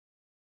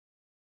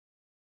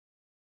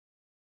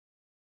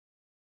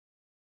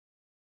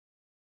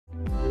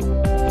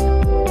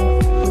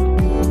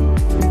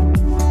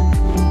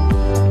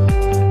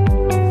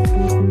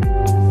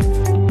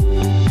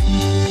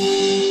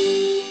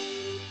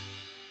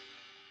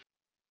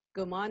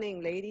Good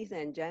morning, ladies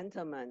and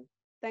gentlemen.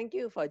 Thank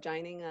you for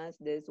joining us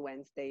this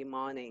Wednesday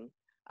morning.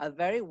 A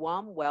very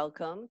warm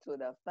welcome to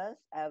the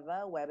first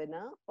ever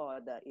webinar for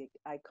the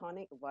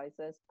Iconic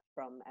Voices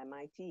from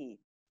MIT.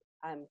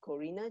 I'm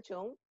Corina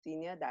Chung,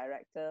 Senior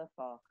Director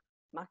for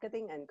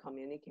Marketing and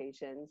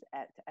Communications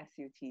at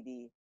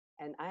SUTD,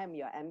 and I am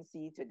your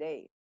MC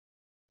today.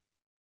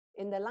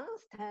 In the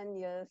last 10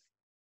 years,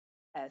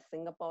 as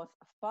Singapore's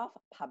fourth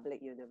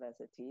public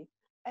university,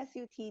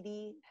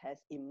 SUTD has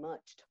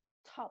emerged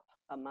top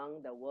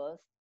among the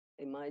world's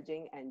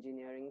emerging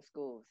engineering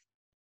schools.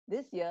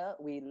 This year,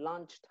 we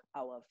launched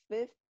our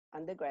 5th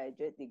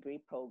undergraduate degree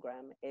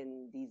program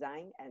in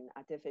Design and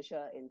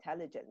Artificial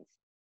Intelligence,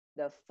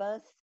 the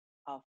first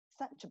of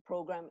such a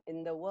program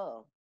in the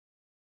world.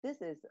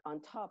 This is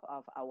on top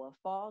of our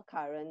 4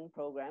 current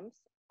programs: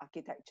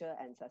 Architecture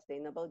and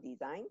Sustainable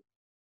Design,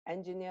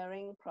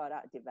 Engineering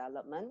Product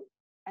Development,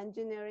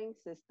 Engineering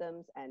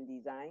Systems and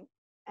Design,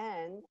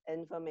 and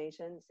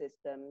Information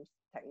Systems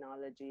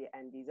Technology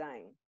and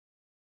Design.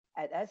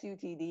 At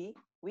SUTD,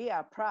 we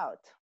are proud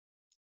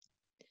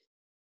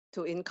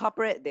to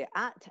incorporate the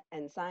art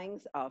and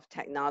science of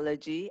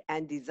technology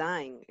and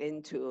design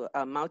into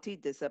a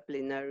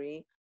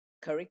multidisciplinary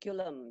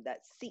curriculum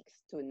that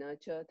seeks to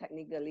nurture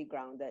technically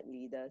grounded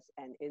leaders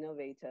and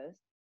innovators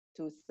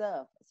to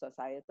serve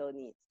societal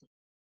needs.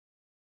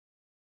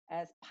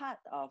 As part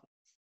of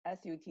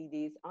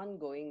SUTD's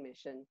ongoing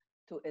mission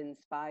to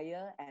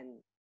inspire and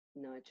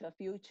nurture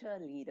future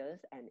leaders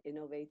and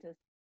innovators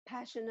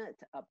passionate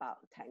about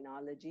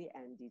technology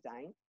and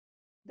design,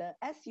 the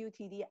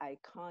SUTD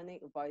Iconic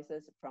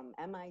Voices from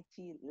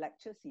MIT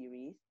lecture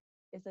series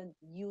is a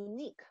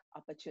unique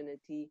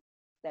opportunity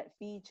that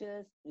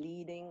features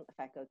leading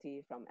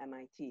faculty from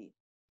MIT.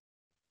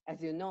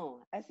 As you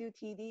know,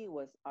 SUTD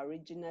was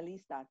originally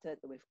started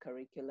with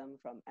curriculum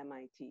from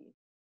MIT.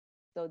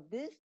 So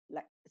this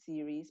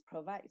series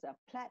provides a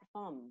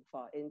platform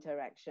for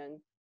interaction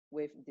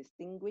with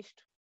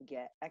distinguished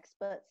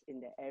experts in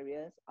the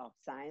areas of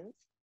science,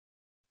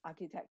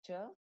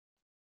 architecture,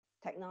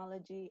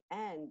 technology,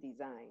 and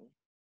design.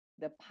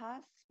 The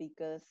past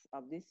speakers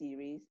of this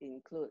series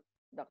include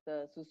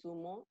Dr.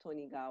 Susumu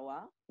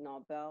Tonigawa,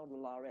 Nobel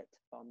laureate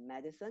for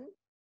medicine,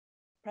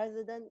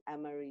 President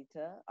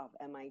Emerita of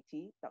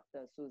MIT,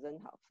 Dr. Susan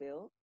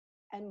Hockfield,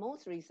 and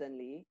most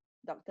recently,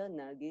 Dr.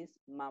 Nergis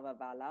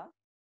Mavavala,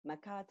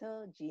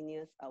 MacArthur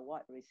Genius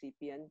Award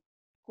recipient,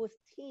 whose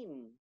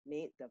team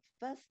made the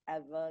first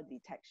ever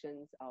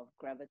detections of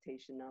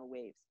gravitational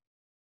waves.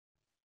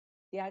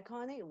 The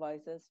Iconic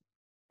Voices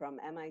from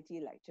MIT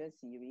lecture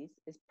series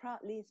is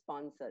proudly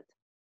sponsored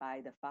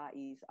by the Far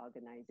East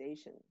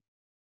organization.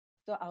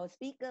 So our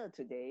speaker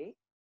today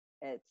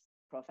is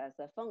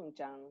Professor Feng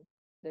Zhang,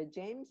 the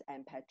James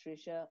and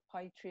Patricia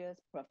Poitras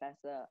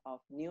Professor of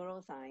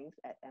Neuroscience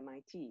at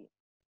MIT,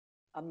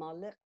 a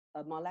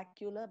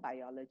molecular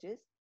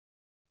biologist.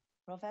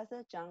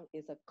 Professor Zhang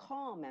is a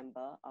core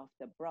member of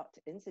the Broad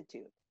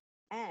Institute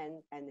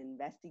and an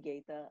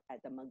investigator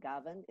at the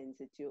McGovern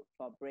Institute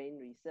for Brain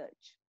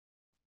Research.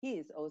 He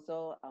is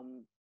also a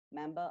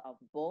member of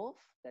both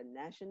the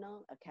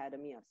National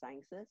Academy of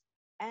Sciences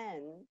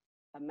and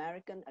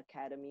American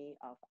Academy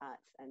of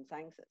Arts and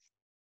Sciences.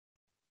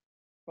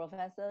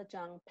 Professor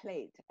Zhang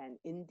played an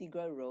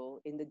integral role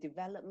in the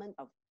development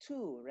of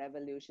 2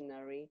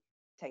 revolutionary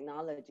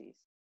technologies,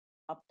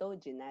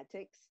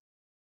 optogenetics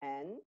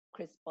and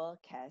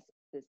CRISPR-Cas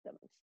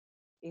systems,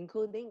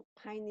 including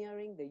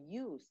pioneering the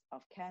use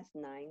of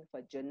Cas9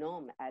 for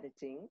genome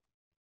editing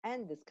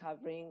and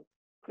discovering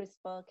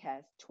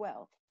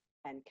CRISPR-Cas12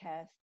 and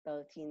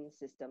Cas13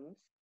 systems,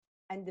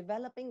 and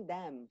developing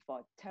them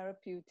for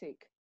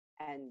therapeutic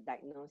and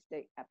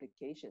diagnostic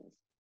applications.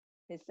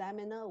 His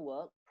seminal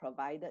work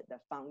provided the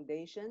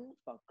foundation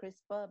for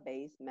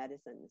CRISPR-based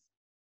medicines,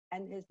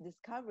 and his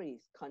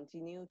discoveries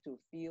continue to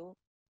fuel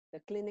the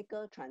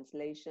clinical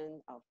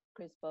translation of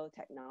CRISPR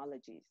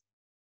technologies.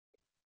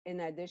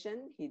 In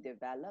addition, he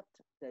developed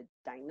the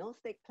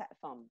diagnostic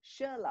platform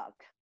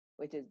Sherlock,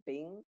 which is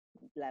being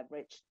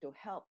leveraged to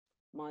help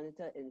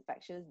monitor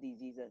infectious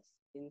diseases,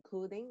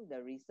 including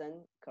the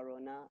recent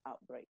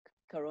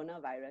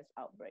coronavirus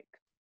outbreak.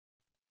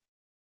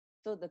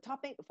 So the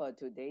topic for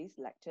today's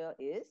lecture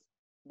is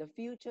the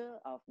future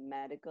of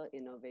medical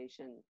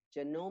innovation,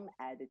 genome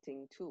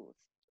editing tools,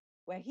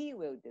 where he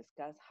will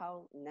discuss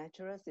how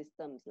natural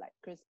systems like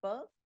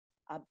CRISPR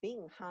are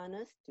being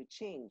harnessed to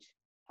change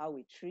how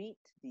we treat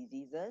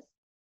diseases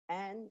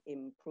and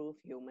improve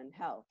human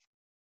health.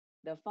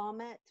 The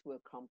format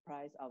will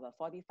comprise of a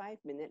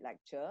 45-minute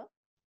lecture,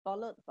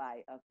 followed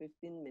by a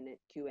 15-minute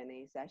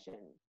Q&A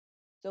session.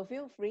 So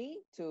feel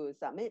free to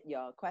submit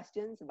your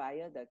questions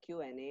via the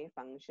Q&A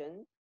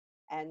function,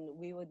 and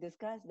we will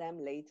discuss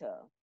them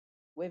later.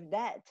 With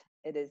that,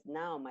 it is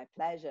now my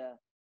pleasure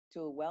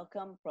to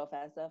welcome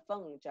Professor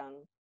Feng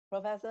Zhang.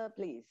 Professor,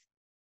 please.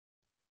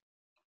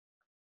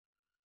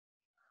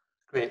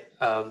 Great.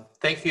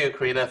 Thank you,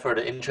 Karina, for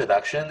the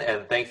introduction,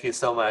 and thank you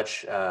so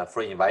much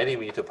for inviting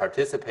me to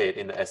participate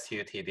in the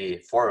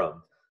SUTD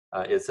forum.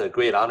 It's a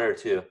great honor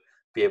to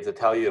be able to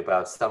tell you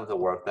about some of the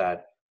work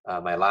that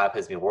my lab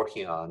has been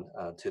working on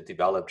to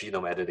develop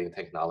genome editing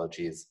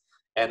technologies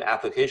and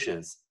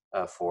applications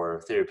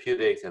for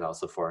therapeutics and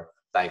also for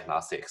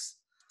diagnostics.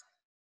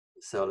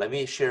 So let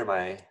me share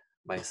my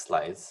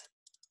slides.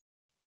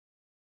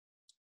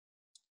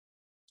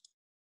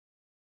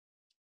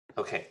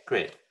 Okay,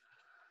 great.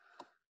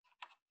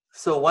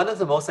 So one of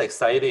the most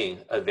exciting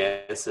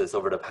advances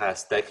over the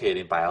past decade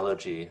in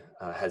biology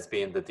has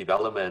been the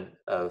development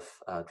of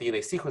DNA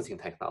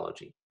sequencing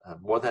technology.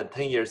 More than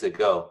 10 years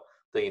ago,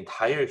 the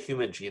entire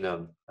human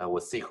genome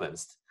was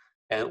sequenced.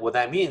 And what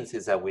that means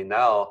is that we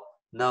now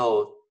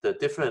know the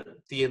different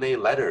DNA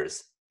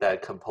letters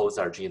that compose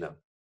our genome.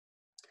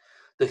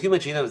 The human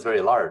genome is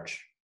very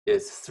large.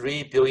 It's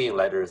 3 billion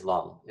letters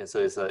long. And so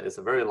it's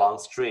a very long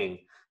string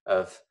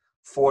of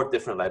 4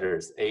 different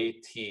letters, A,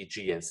 T,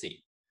 G, and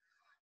C.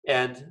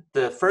 And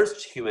the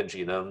first human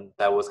genome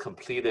that was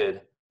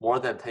completed more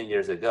than 10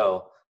 years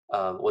ago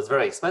was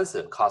very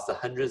expensive, cost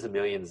hundreds of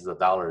millions of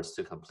dollars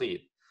to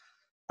complete.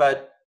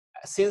 But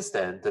since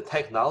then, the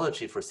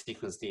technology for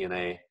sequenced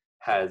DNA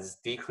has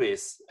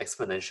decreased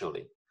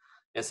exponentially.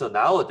 And so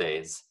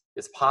nowadays,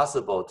 it's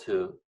possible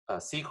to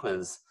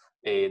sequence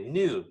a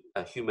new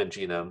human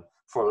genome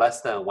for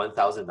less than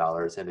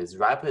 $1,000 and is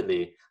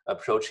rapidly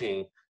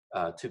approaching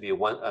to be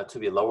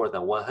lower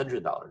than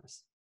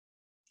 $100.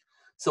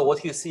 So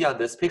what you see on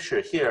this picture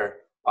here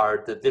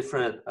are the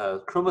different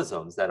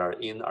chromosomes that are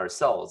in our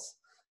cells.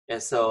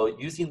 And so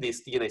using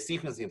these DNA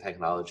sequencing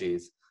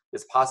technologies,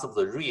 it's possible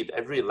to read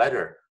every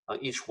letter on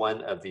each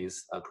one of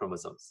these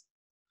chromosomes.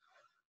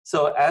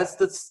 So as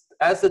the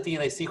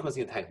DNA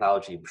sequencing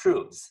technology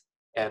improves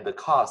and the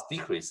cost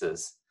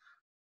decreases,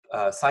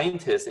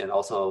 scientists and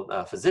also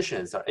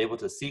physicians are able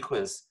to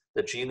sequence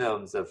the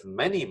genomes of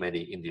many,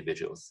 many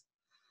individuals.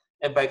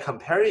 And by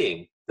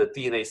comparing the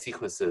DNA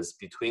sequences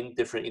between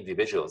different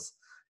individuals,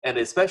 and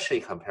especially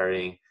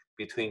comparing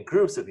between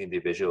groups of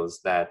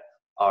individuals that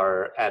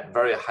are at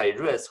very high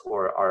risk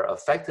or are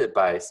affected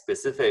by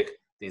specific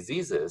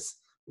diseases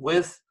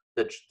with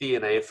the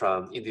DNA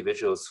from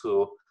individuals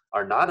who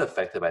are not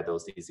affected by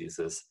those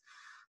diseases,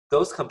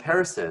 those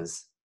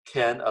comparisons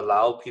can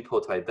allow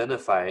people to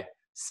identify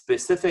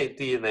specific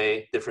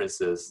DNA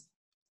differences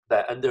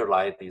that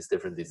underlie these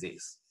different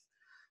diseases.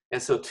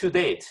 And so to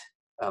date,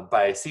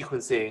 by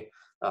sequencing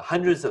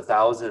hundreds of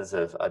thousands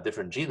of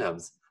different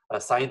genomes,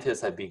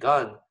 scientists have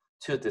begun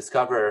to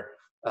discover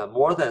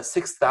more than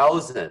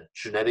 6,000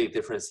 genetic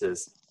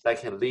differences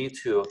that can lead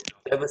to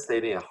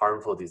devastating and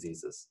harmful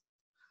diseases.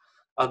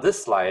 On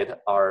this slide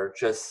are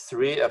just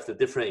 3 of the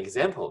different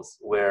examples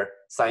where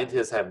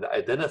scientists have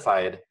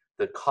identified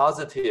the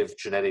causative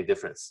genetic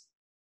difference.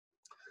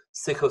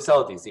 Sickle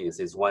cell disease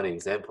is one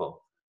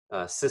example,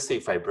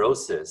 cystic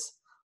fibrosis,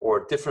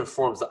 or different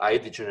forms of eye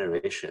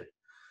degeneration.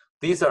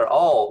 These are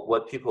all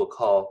what people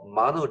call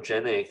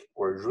monogenic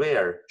or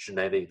rare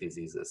genetic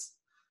diseases.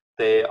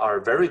 They are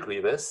very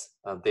grievous.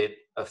 They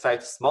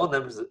affect small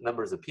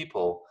numbers of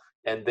people,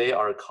 and they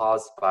are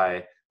caused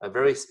by a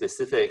very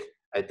specific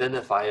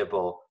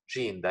identifiable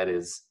gene that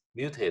is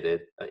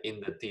mutated in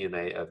the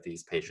DNA of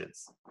these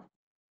patients.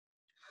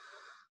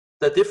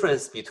 The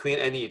difference between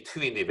any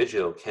 2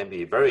 individuals can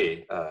be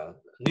very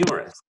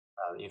numerous.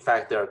 In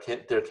fact,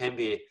 there can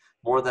be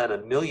more than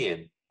 1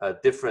 million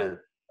different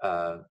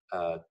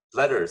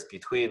letters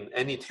between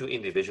any 2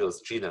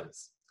 individuals'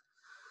 genomes.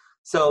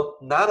 So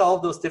not all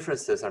of those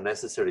differences are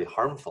necessarily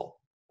harmful.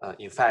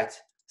 In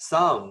fact,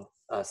 some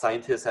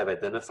scientists have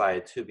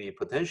identified to be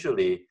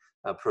potentially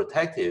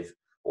protective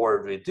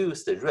or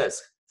reduce the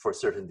risk for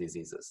certain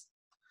diseases.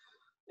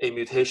 A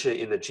mutation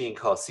in the gene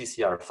called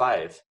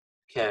CCR5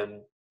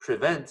 can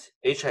prevent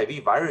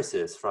HIV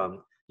viruses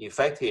from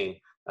infecting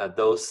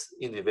those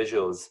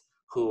individuals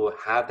who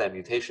have that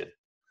mutation.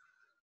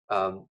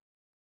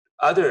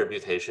 Other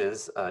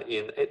mutations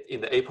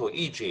in the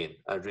ApoE gene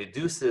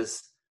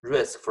reduces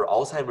risk for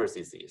Alzheimer's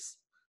disease.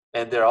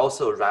 And they're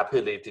also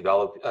rapidly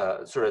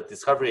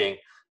discovering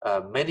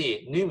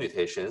many new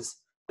mutations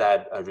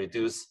that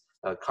reduce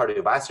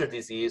cardiovascular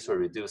disease or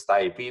reduce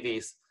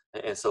diabetes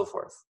and so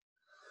forth.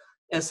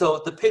 And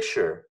so the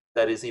picture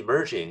that is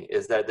emerging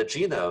is that the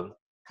genome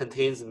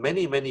contains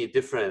many, many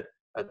different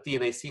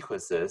DNA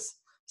sequences.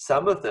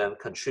 Some of them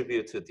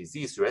contribute to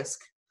disease risk.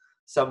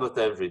 Some of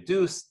them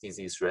reduce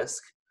disease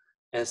risk.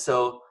 And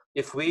so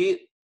if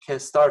we can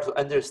start to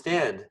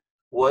understand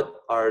what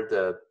are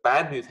the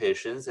bad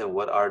mutations and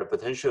what are the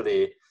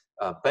potentially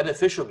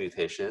beneficial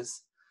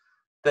mutations,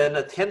 then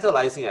a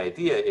tantalizing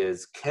idea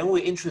is, can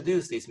we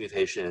introduce these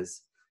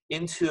mutations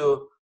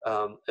into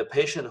a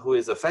patient who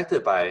is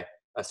affected by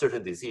a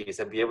certain disease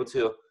and be able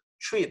to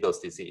treat those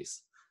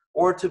diseases,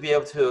 or to be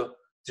able to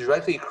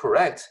directly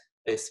correct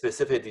a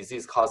specific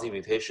disease-causing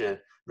mutation,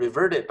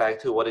 revert it back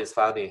to what is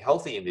found in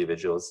healthy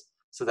individuals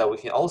so that we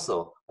can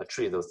also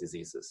treat those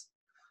diseases?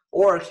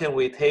 Or can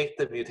we take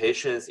the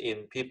mutations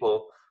in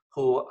people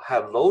who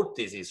have low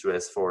disease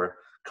risk for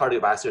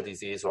cardiovascular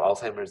disease or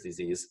Alzheimer's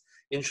disease,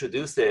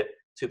 introduce it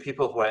to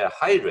people who are at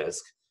high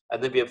risk,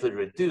 and then be able to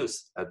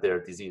reduce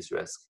their disease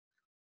risk?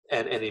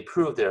 and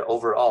improve their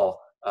overall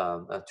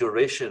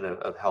duration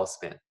of health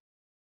span.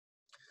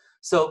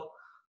 So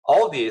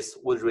all these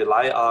would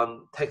rely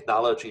on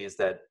technologies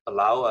that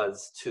allow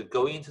us to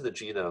go into the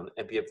genome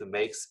and be able to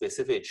make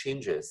specific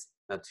changes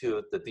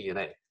to the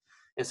DNA.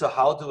 And so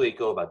how do we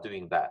go about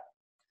doing that?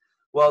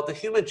 Well, the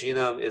human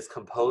genome is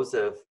composed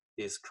of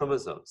these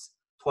chromosomes,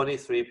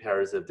 23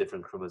 pairs of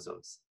different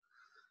chromosomes.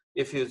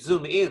 If you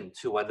zoom in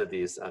to one of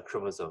these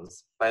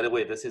chromosomes, by the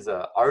way, this is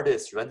an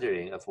artist's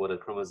rendering of what a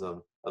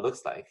chromosome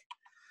looks like.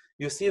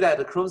 You see that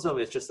the chromosome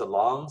is just a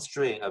long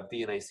string of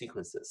DNA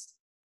sequences.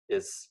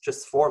 It's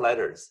just 4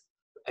 letters,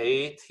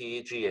 A,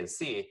 T, G, and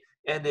C,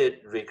 and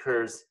it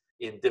recurs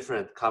in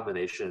different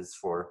combinations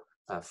for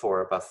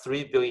about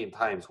 3 billion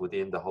times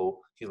within the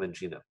whole human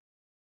genome.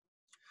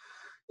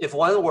 If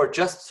one were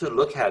just to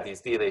look at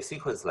these DNA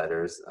sequence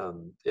letters,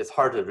 it's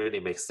hard to really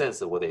make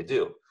sense of what they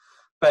do.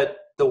 But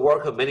the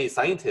work of many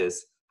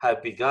scientists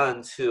have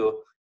begun to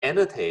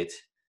annotate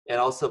and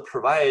also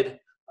provide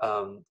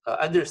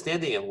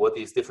understanding of what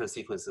these different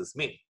sequences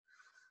mean.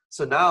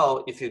 So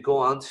now, if you go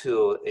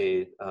onto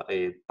a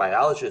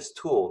biologist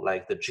tool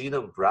like the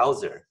Genome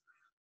browser,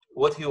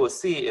 what you will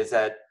see is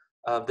that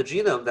the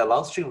genome, the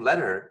long-string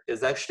letter,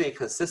 is actually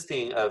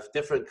consisting of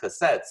different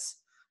cassettes.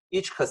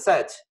 Each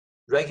cassette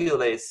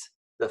regulates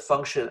the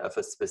function of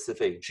a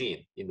specific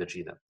gene in the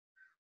genome.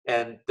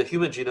 And the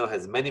human genome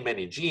has many,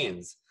 many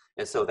genes.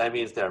 And so that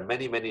means there are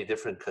many, many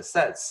different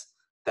cassettes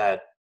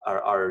that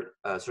are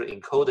sort of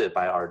encoded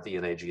by our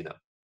DNA genome.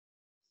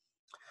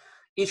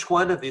 Each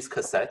one of these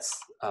cassettes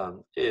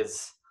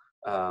is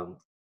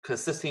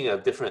consisting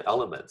of different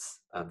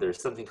elements.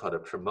 There's something called a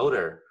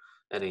promoter,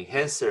 an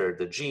enhancer,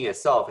 the gene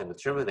itself, and the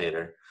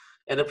terminator.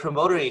 And the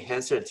promoter,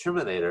 enhancer, and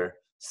terminator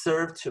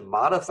serve to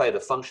modify the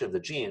function of the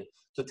gene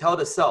to tell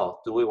the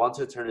cell, do we want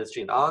to turn this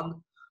gene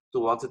on? Do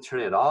we want to turn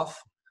it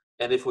off?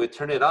 And if we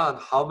turn it on,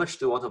 how much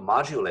do we want to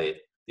modulate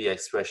the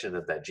expression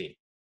of that gene?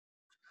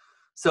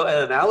 So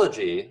an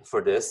analogy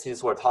for this,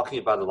 since we're talking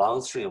about a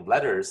long string of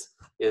letters,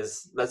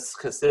 is let's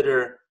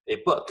consider a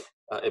book.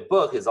 A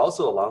book is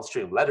also a long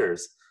string of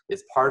letters.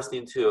 It's parsed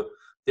into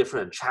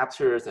different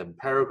chapters and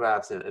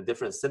paragraphs and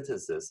different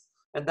sentences.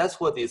 And that's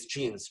what these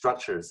gene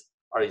structures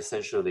are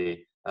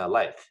essentially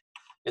like.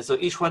 And so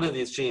each one of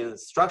these gene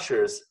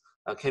structures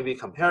can be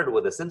compared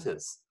with a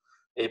sentence.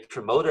 A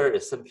promoter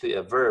is simply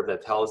a verb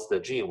that tells the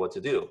gene what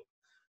to do.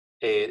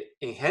 An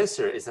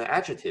enhancer is an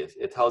adjective.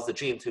 It tells the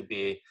gene to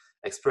be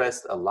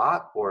expressed a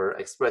lot or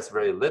expressed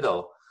very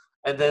little.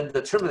 And then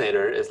the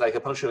terminator is like a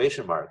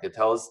punctuation mark. It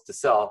tells the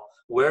cell,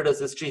 where does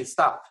this gene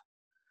stop?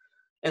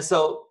 And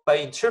so by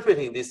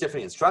interpreting these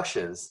different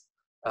instructions,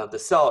 the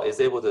cell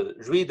is able to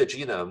read the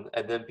genome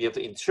and then be able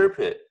to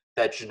interpret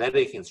that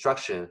genetic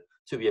instruction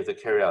to be able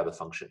to carry out the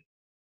function.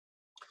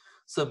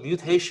 So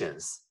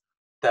mutations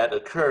that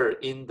occur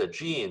in the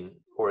gene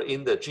or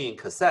in the gene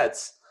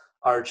cassettes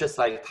are just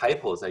like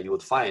typos that you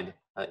would find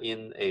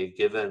in a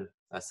given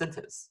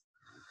sentence.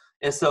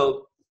 And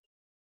so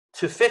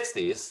to fix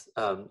these,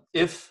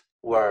 if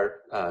we're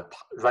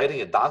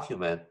writing a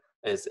document,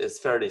 it's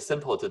fairly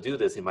simple to do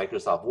this in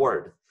Microsoft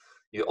Word.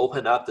 You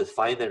open up the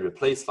find and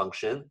replace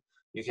function.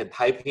 You can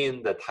type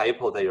in the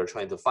typo that you're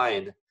trying to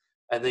find,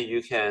 and then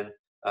you can,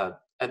 and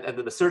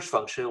then the search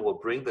function will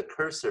bring the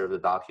cursor of the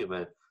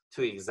document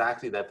to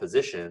exactly that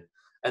position.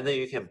 And then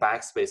you can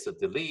backspace to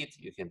delete.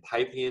 You can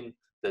type in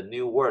the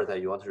new word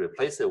that you want to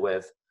replace it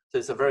with. So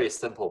it's a very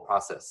simple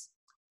process.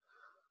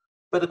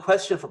 But the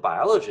question for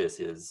biologists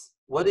is,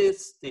 what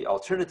is the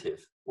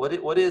alternative?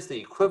 What is the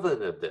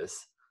equivalent of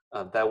this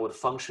that would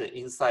function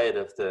inside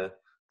of the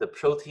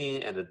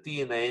protein and the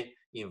DNA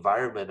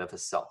environment of a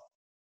cell?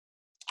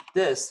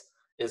 This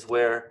is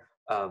where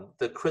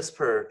the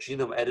CRISPR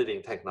genome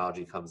editing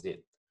technology comes in.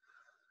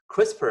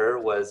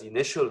 CRISPR was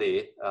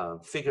initially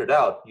figured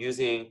out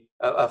using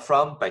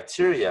from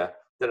bacteria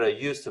that are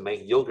used to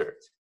make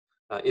yogurt.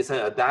 It's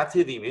an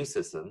adaptive immune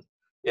system.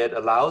 It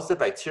allows the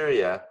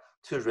bacteria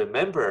to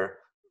remember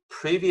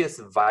previous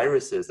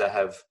viruses that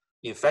have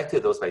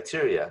infected those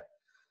bacteria,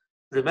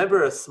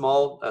 remember a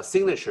small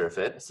signature of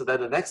it, so that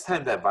the next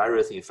time that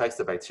virus infects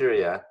the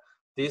bacteria,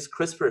 these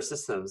CRISPR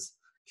systems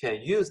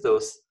can use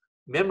those,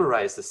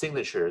 memorize the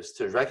signatures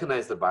to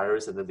recognize the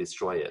virus and then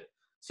destroy it.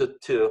 So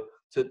to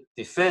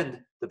defend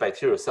the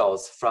bacterial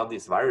cells from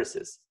these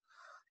viruses.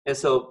 And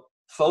so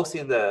folks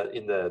in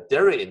the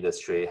dairy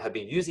industry have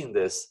been using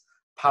this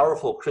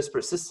powerful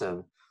CRISPR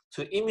system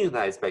to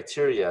immunize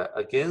bacteria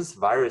against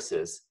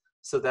viruses,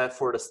 so that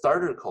for the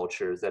starter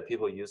cultures that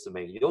people use to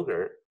make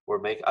yogurt or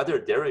make other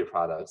dairy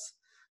products,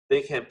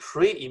 they can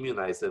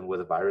pre-immunize them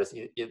with a virus,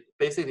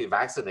 basically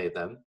vaccinate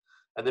them,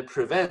 and then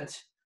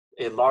prevent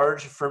a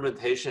large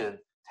fermentation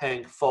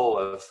tank full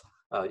of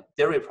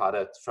dairy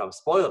product from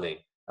spoiling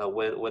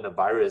when a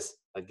virus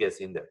gets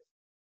in there.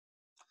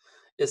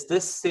 It's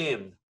this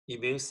same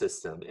immune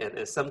system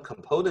and some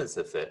components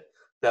of it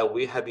that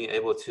we have been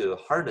able to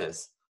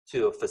harness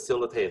to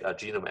facilitate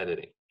genome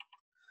editing.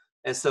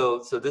 And so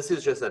this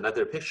is just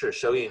another picture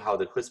showing how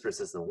the CRISPR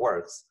system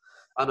works.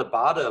 On the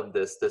bottom,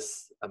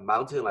 this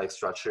mountain-like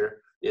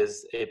structure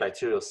is a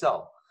bacterial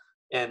cell.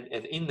 And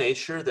in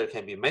nature, there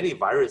can be many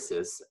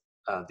viruses,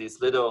 these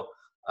little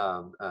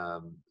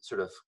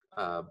sort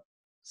of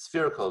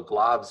spherical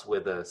globs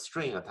with a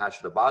string attached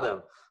to the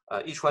bottom.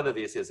 Each one of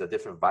these is a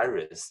different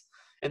virus.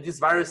 And these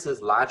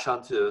viruses latch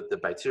onto the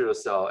bacterial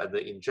cell and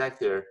they inject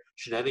their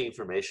genetic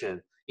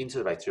information into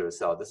the bacterial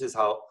cell. This is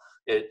how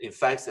it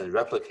infects and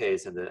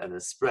replicates and then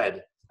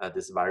spread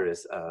this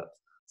virus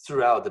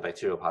throughout the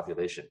bacterial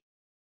population.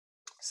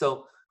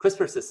 So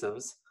CRISPR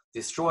systems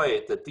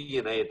destroy the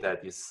DNA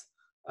that these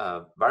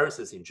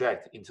viruses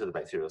inject into the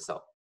bacterial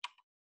cell.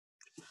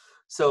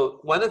 So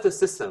one of the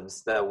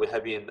systems that we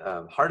have been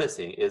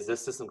harnessing is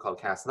this system called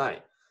Cas9.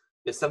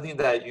 It's something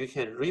that you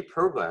can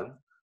reprogram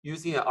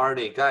using an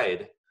RNA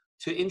guide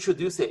to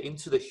introduce it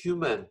into the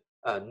human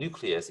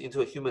nucleus,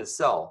 into a human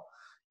cell,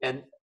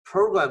 and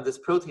program this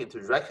protein to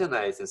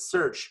recognize and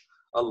search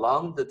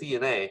along the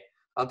DNA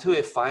until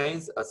it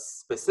finds a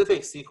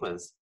specific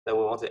sequence that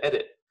we want to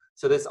edit.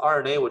 So this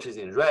RNA, which is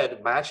in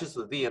red, matches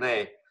with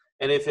DNA,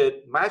 and if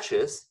it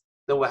matches,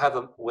 then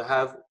we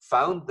have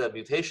found the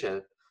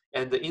mutation,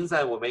 and the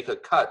enzyme will make a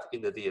cut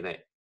in the DNA.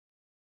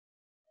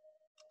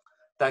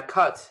 That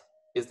cut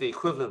is the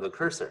equivalent of the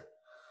cursor.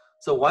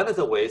 So one of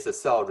the ways the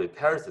cell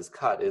repairs this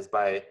cut is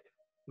by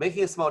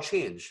making a small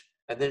change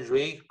and then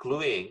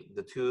re-gluing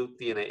the two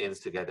DNA ends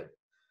together.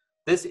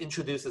 This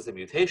introduces a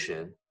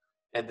mutation,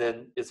 and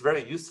then it's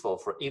very useful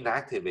for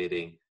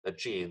inactivating a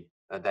gene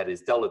that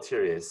is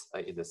deleterious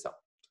in the cell.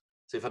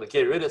 So if you want to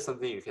get rid of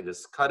something, you can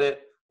just cut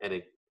it,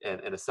 and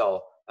the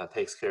cell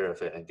takes care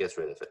of it and gets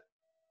rid of it.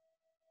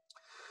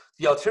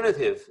 The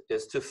alternative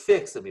is to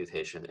fix the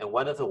mutation, and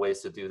one of the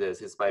ways to do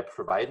this is by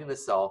providing the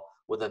cell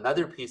with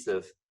another piece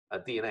of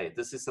DNA.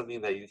 This is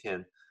something that you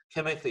can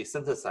chemically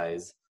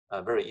synthesize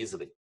very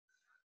easily.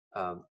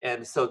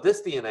 And so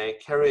this DNA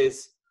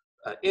carries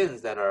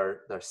ends that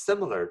are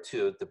similar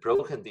to the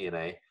broken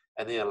DNA,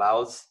 and it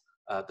allows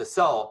the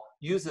cell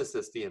uses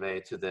this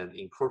DNA to then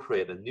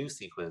incorporate a new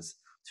sequence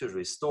to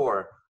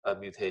restore a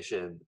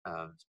mutation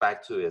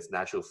back to its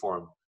natural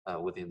form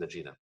within the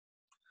genome.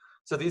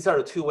 So these are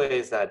the two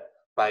ways that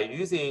by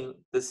using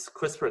this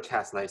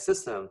CRISPR-Cas9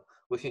 system,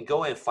 we can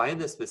go and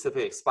find a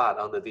specific spot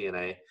on the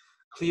DNA,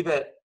 cleave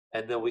it,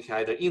 and then we can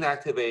either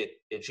inactivate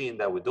a gene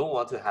that we don't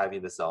want to have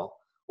in the cell,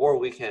 or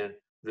we can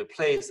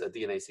replace a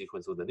DNA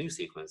sequence with a new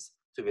sequence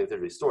to be able to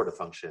restore the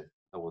function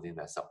within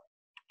that cell.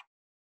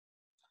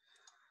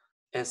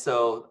 And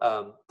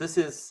so this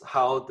is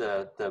how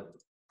the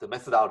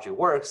methodology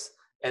works.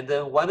 And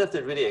then one of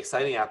the really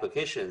exciting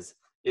applications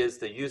is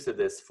the use of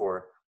this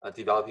for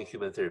developing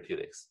human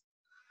therapeutics.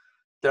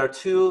 There are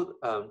two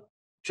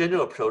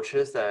general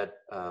approaches that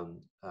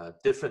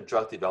different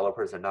drug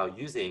developers are now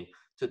using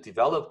to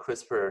develop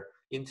CRISPR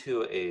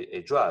into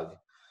a drug.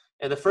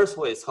 And the first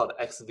way is called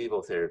ex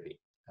vivo therapy.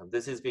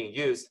 This is being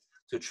used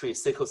to treat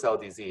sickle cell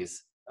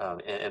disease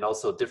and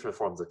also different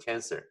forms of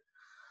cancer.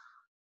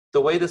 The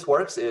way this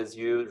works is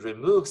you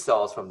remove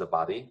cells from the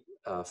body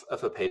of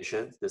a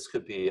patient. This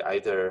could be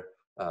either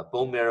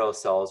bone marrow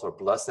cells or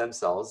blood stem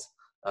cells,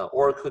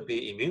 or it could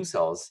be immune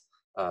cells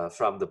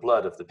from the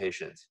blood of the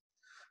patient.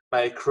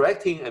 By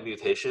correcting a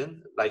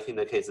mutation, like in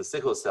the case of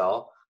sickle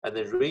cell, and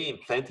then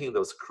re-implanting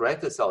those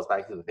corrected cells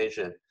back to the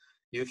patient,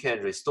 you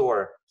can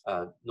restore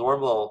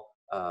normal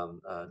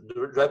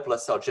red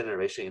blood cell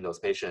generation in those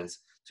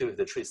patients to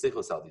treat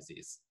sickle cell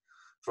disease.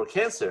 For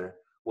cancer,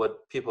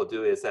 what people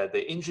do is that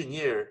they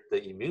engineer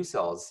the immune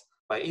cells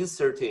by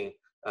inserting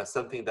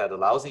something that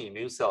allows the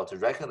immune cell to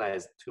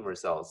recognize tumor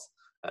cells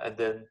and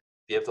then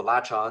be able to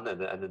latch on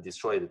and then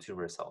destroy the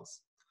tumor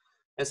cells.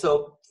 And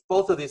so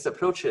both of these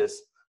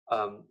approaches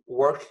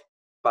work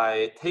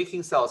by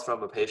taking cells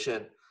from a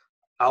patient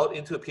out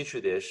into a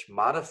petri dish,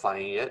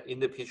 modifying it in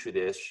the petri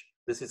dish.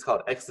 This is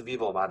called ex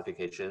vivo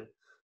modification,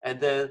 and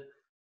then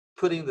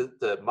putting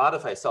the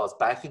modified cells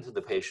back into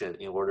the patient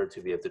in order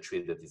to be able to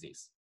treat the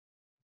disease.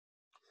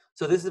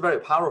 So this is very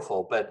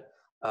powerful, but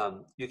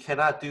you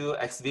cannot do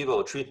ex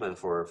vivo treatment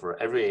for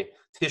every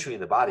tissue in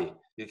the body.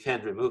 You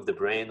can't remove the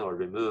brain or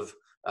remove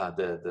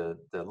the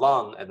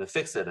lung and then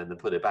fix it and then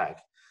put it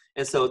back.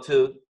 And so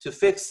to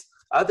fix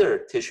other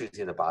tissues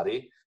in the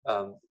body,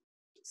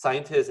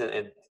 scientists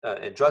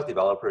and drug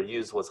developers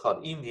use what's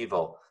called in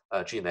vivo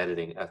gene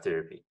editing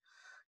therapy.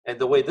 And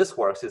the way this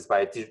works is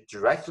by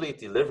directly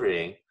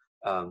delivering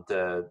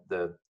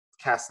the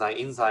Cas9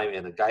 enzyme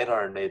and the guide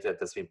RNA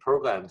that's been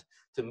programmed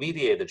to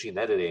mediate the gene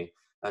editing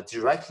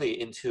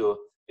directly into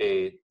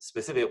a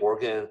specific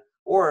organ,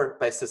 or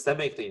by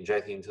systemically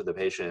injecting into the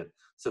patient,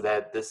 so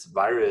that this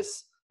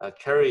virus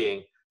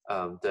carrying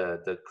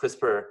the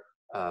CRISPR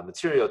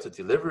material to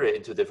deliver it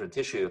into different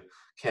tissue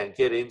can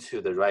get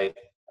into the right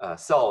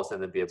cells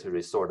and then be able to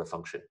restore the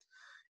function.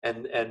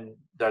 And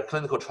there are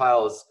clinical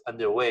trials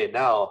underway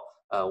now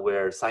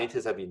where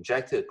scientists have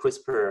injected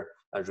CRISPR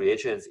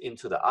reagents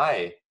into the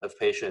eye of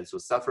patients who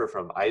suffer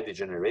from eye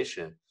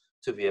degeneration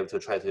to be able to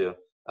try to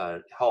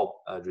help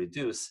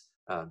reduce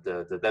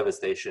the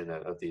devastation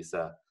of these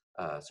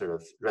sort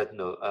of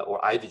retinal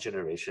or eye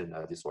degeneration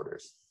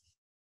disorders.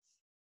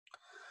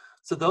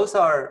 So those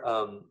are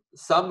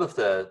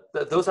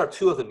those are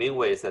two of the main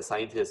ways that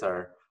scientists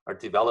are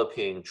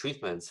developing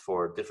treatments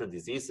for different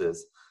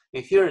diseases.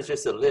 And here is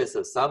just a list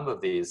of some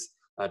of these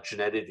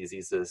genetic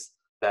diseases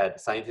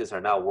that scientists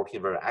are now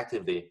working very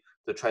actively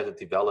to try to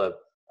develop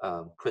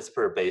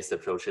CRISPR-based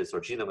approaches or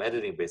genome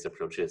editing-based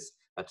approaches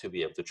to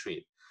be able to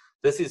treat.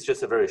 This is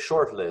just a very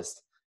short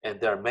list, and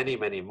there are many,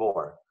 many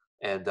more.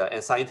 And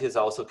scientists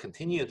also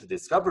continue to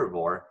discover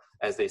more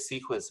as they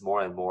sequence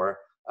more and more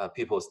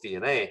people's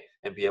DNA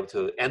and be able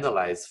to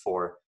analyze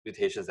for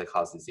mutations that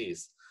cause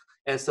disease.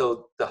 And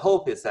so the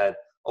hope is that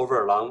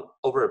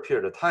over a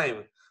period of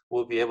time,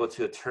 we'll be able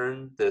to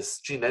turn this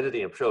gene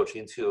editing approach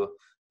into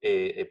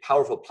a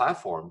powerful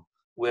platform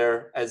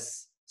where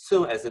as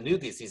soon as a new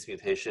disease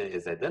mutation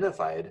is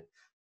identified,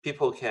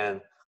 people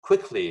can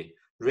quickly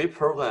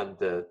reprogram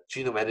the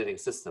genome editing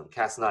system,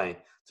 Cas9,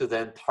 to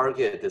then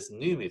target this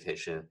new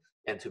mutation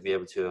and to be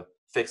able to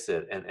fix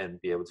it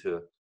and be able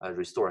to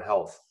restore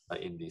health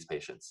in these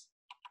patients.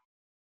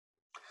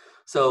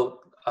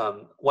 So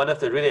one of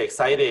the really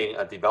exciting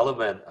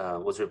development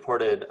was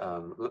reported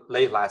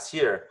late last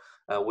year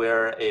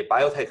where a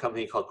biotech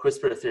company called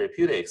CRISPR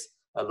Therapeutics,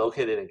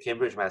 located in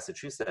Cambridge,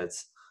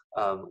 Massachusetts,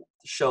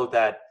 showed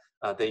that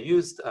they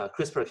used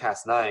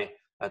CRISPR-Cas9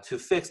 to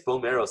fix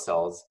bone marrow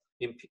cells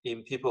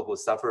in people who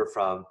suffer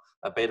from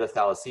beta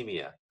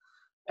thalassemia.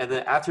 And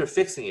then after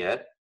fixing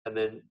it, and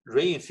then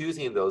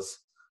reinfusing those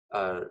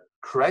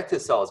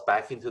corrected cells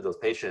back into those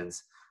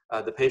patients,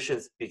 the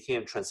patients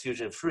became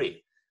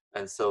transfusion-free.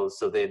 And so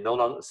they no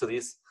longer, so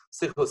these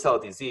sickle cell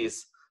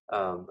disease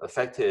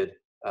affected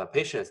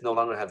patients no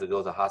longer have to go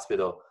to the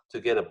hospital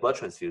to get a blood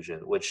transfusion,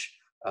 which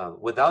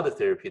without the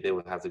therapy, they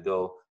would have to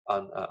go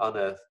on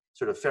a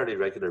sort of fairly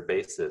regular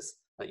basis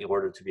in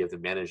order to be able to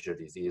manage their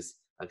disease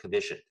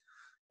condition.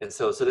 And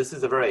so this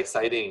is a very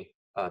exciting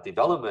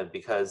development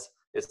because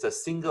it's a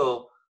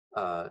single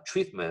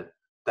treatment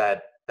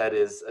that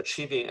is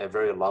achieving a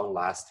very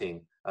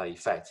long-lasting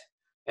effect.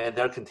 And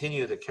they're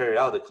continuing to carry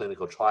out the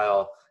clinical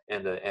trial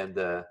and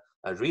the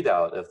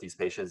readout of these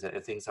patients,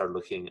 and things are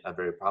looking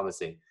very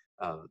promising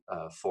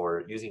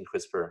for using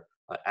CRISPR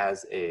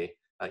as a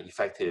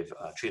effective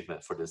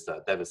treatment for this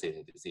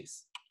devastating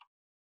disease.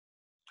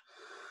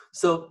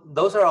 So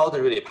those are all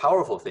the really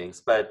powerful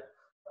things, but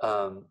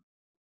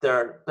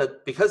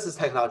because this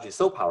technology is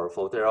so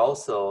powerful, there are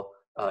also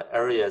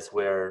areas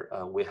where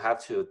we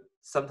have to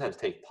sometimes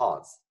take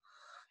pause.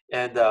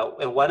 And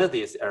one of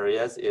these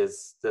areas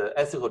is the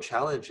ethical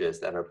challenges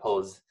that are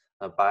posed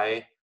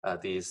by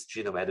these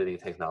genome editing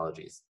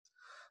technologies.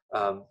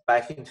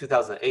 Back in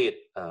 2008,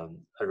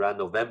 around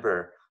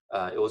November,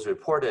 it was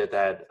reported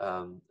that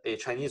a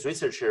Chinese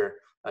researcher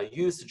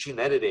used gene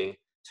editing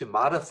to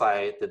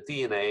modify the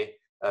DNA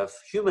of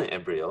human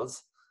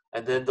embryos,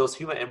 and then those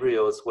human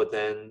embryos were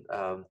then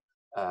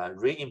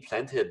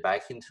re-implanted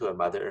back into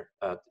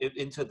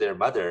into their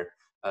mother,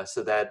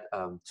 so that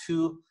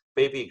two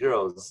baby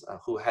girls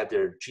who had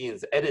their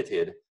genes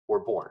edited were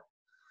born.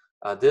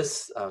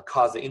 This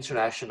caused an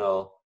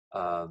international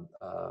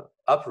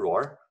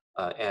uproar,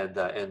 and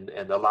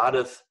a lot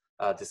of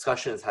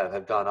discussions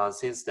have gone on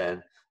since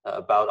then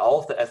about all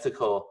of the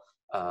ethical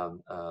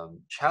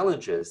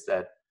challenges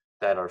that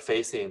are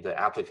facing the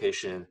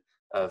application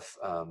of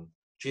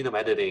genome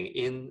editing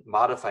in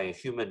modifying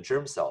human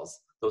germ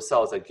cells, those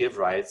cells that give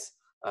rise,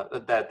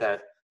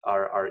 that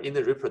are in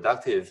the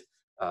reproductive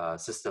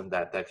system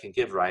that can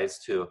give rise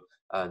to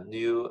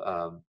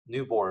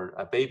newborn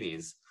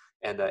babies.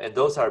 And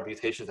those are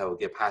mutations that will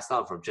get passed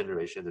on from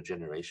generation to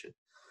generation.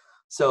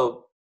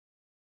 So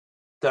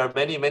there are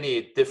many,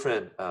 many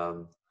different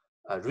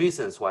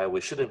reasons why we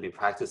shouldn't be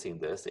practicing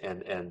this.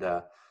 And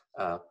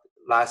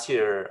last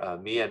year,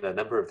 me and a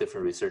number of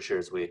different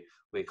researchers,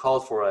 we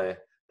called for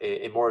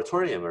a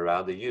moratorium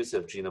around the use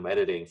of genome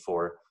editing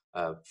for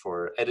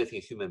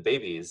editing human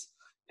babies.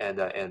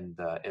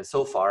 And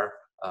so far,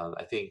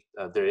 I think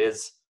there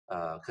is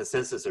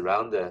consensus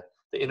around the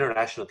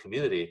international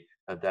community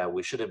that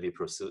we shouldn't be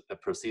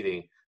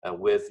proceeding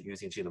with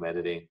using genome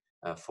editing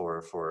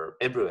for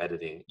embryo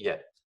editing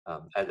yet.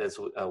 As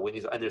we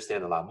need to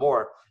understand a lot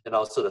more and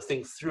also to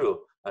think through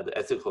the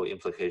ethical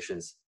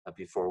implications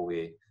before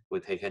we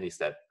take any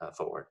step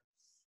forward.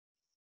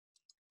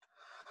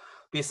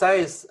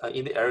 Besides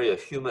in the area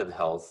of human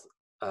health,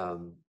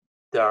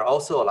 there are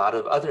also a lot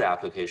of other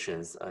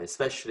applications,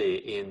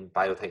 especially in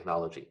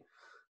biotechnology.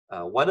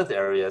 One of the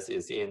areas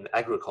is in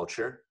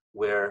agriculture,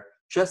 where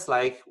just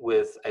like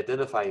with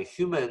identifying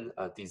human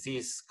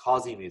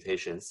disease-causing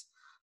mutations,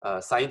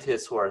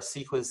 scientists who are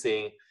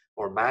sequencing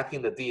or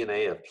mapping the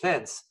DNA of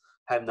plants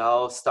have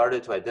now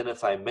started to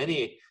identify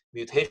many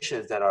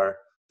mutations that are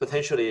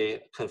potentially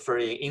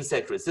conferring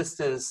insect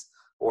resistance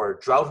or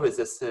drought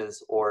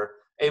resistance or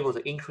able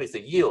to increase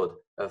the yield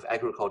of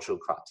agricultural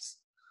crops.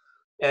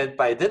 And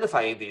by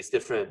identifying these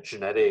different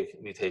genetic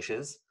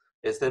mutations,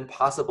 it's then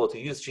possible to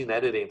use gene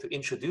editing to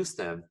introduce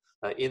them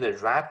in a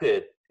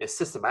rapid and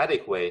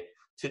systematic way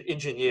to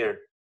engineer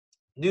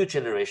new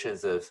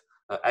generations of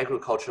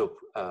agricultural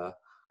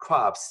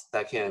crops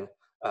that can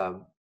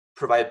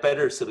provide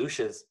better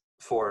solutions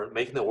for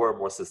making the world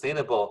more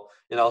sustainable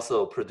and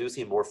also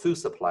producing more food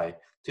supply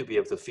to be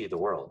able to feed the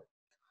world.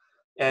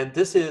 And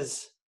this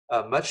is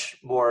much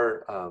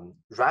more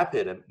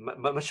rapid and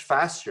much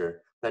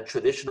faster than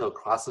traditional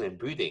cross-linked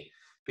breeding,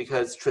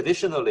 because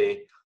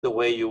traditionally the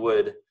way you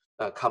would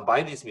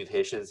combine these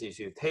mutations is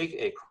you take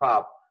a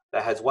crop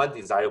that has one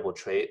desirable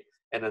trait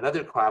and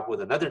another crop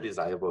with another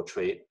desirable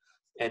trait,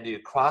 and you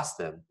cross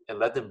them and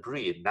let them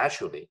breed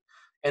naturally.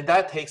 And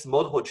that takes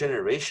multiple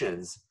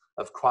generations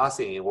of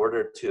crossing in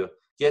order to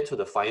get to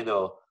the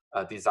final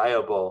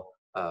desirable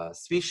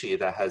species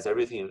that has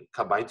everything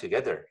combined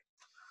together.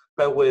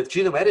 But with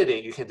genome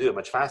editing, you can do it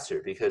much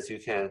faster because you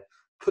can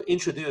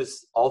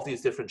introduce all of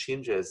these different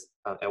changes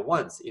at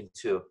once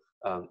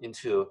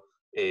into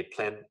a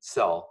plant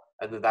cell,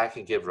 and then that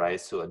can give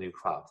rise to a new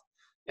crop.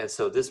 And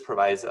so this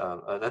provides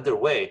another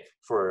way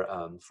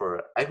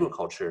for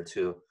agriculture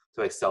to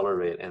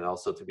accelerate and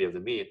also to be able to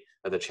meet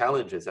the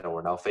challenges that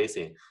we're now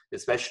facing,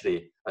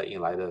 especially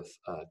in light of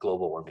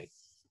global warming.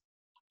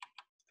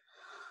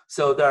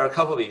 So there are a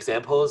couple of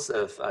examples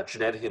of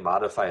genetically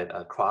modified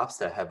crops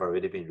that have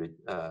already been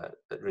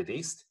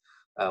released.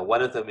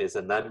 One of them is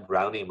a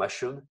non-browning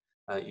mushroom.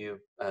 You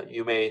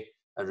may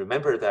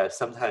remember that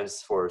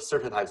sometimes for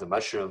certain types of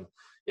mushroom,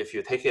 if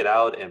you take it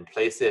out and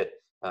place it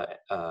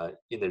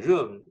in the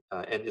room,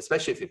 and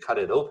especially if you cut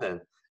it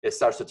open, it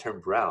starts to turn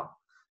brown.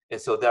 And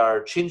so there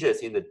are changes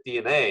in the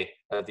DNA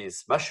of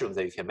these mushrooms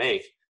that you can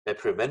make that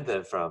prevent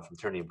them from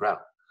turning brown.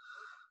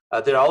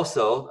 There are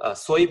also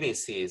soybean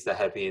seeds that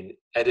have been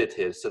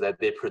edited so that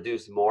they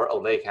produce more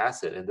oleic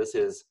acid. And this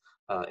is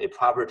a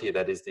property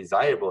that is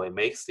desirable. It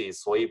makes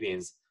these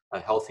soybeans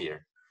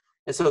healthier.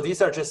 And so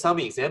these are just some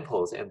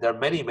examples. And there are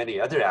many,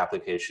 many other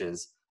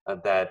applications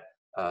that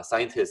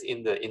scientists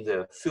in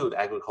the food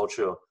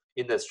agricultural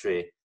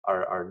industry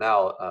are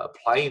now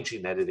applying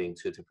gene editing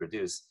to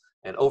produce.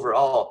 And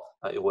overall,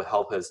 it will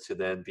help us to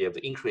then be able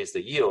to increase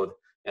the yield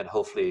and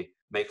hopefully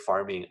make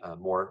farming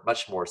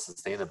much more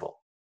sustainable.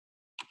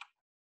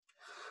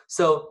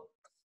 So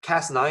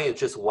Cas9 is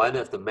just one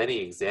of the many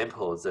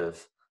examples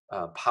of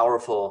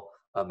powerful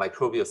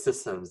microbial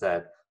systems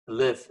that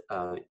live,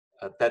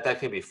 that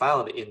can be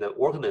found in the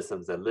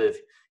organisms that live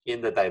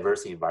in the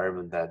diverse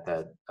environment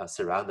that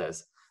surround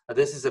us.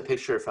 This is a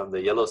picture from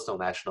the Yellowstone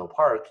National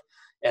Park.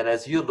 And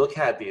as you look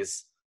at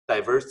these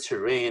diverse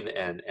terrain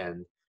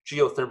and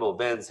geothermal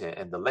vents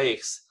and the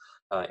lakes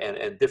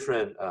and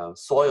different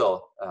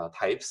soil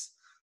types,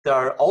 there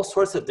are all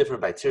sorts of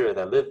different bacteria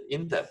that live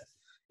in them.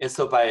 And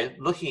so by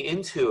looking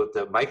into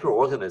the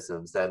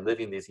microorganisms that live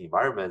in these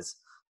environments,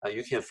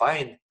 you can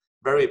find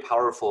very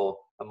powerful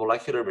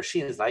molecular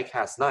machines like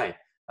Cas9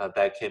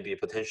 that can be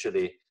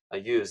potentially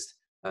used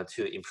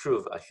to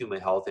improve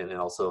human health and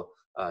also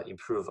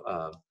improve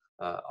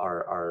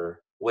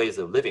our ways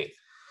of living.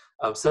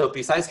 So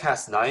besides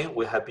Cas9,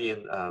 we have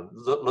been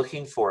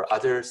looking for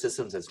other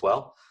systems as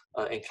well.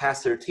 And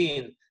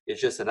Cas13 is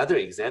just another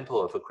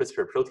example of a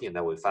CRISPR protein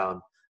that we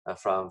found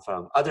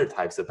from other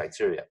types of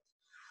bacteria.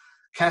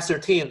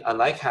 Cas13,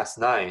 unlike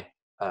Cas9,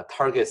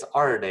 targets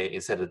RNA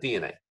instead of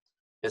DNA.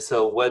 And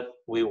so what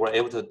we were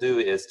able to do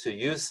is to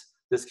use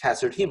this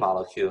Cas13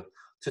 molecule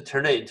to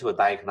turn it into a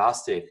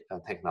diagnostic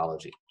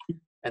technology.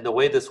 And the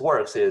way this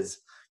works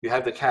is you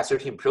have the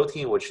Cas13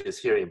 protein, which is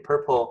here in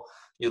purple.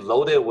 You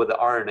load it with the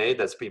RNA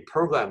that's been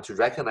programmed to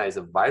recognize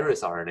a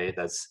virus RNA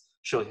that's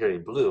shown here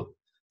in blue.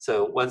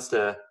 So once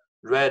the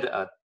red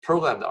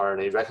programmed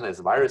RNA recognizes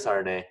the virus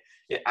RNA,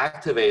 it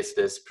activates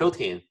this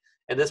protein.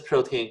 And this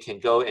protein can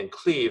go and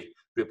cleave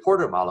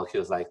reporter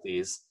molecules like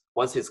these.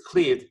 Once it's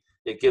cleaved,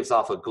 it gives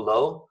off a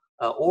glow,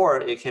 or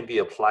it can be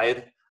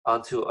applied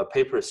onto a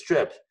paper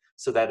strip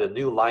so that a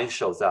new line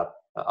shows up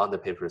on the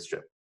paper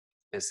strip.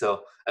 And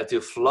so as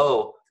you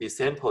flow the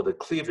sample, the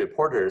cleaved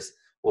reporters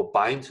will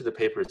bind to the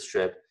paper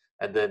strip,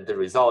 and then the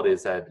result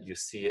is that you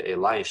see a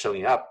line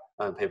showing up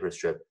on the paper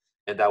strip,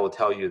 and that will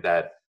tell you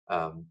that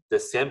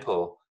this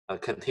sample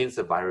contains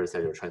the virus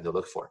that you're trying to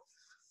look for.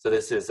 So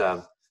this is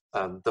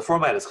the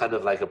format is kind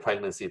of like a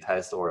pregnancy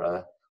test or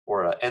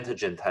an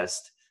antigen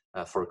test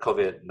for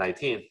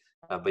COVID-19,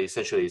 but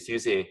essentially it's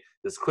using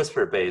this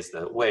CRISPR-based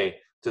way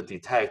to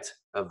detect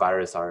a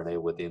virus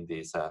RNA within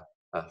these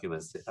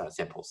human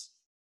samples.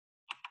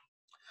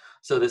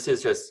 So this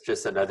is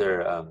just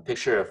another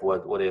picture of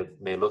what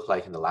it may look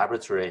like in the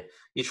laboratory.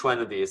 Each one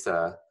of these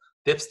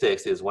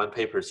dipsticks is one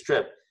paper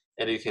strip,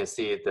 and you can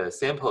see the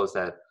samples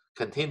that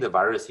contain the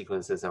virus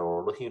sequences that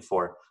we're looking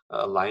for.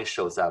 A line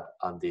shows up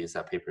on these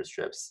paper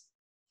strips.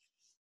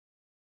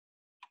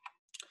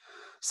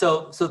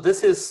 So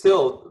this is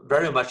still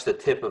very much the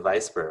tip of the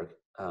iceberg.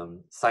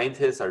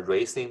 Scientists are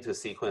racing to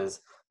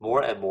sequence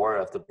more and more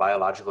of the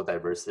biological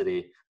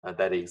diversity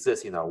that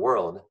exists in our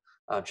world.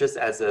 Just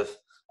as of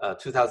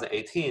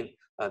 2018,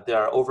 there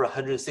are over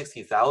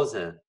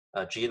 160,000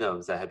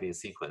 genomes that have been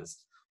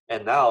sequenced.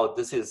 And now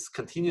this is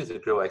continues to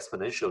grow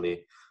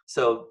exponentially.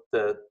 So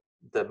the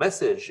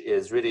message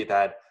is really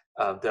that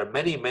there are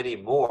many, many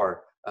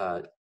more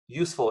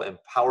useful and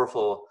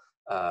powerful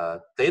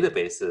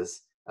databases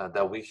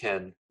that we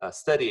can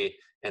study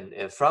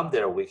And from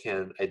there, we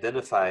can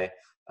identify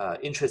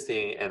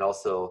interesting and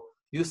also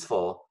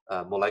useful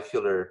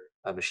molecular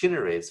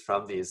machineries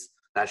from these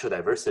natural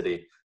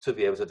diversity to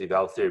be able to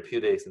develop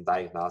therapeutics and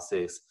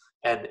diagnostics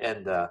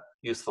and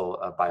useful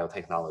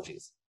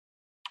biotechnologies.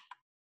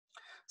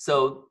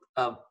 So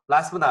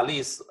last but not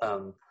least,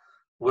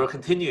 we're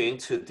continuing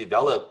to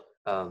develop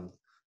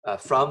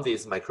from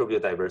these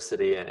microbial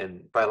diversity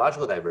and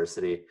biological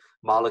diversity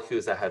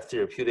molecules that have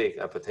therapeutic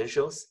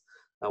potentials.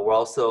 We're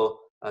also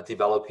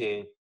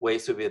developing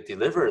ways to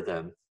deliver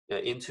them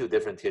into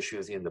different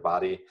tissues in the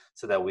body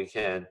so that we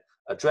can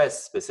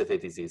address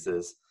specific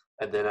diseases.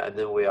 And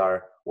then we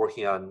are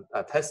working on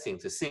testing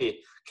to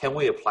see, can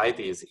we apply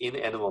these in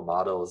animal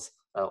models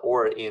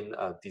or in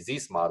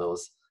disease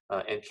models,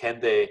 and can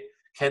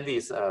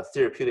these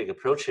therapeutic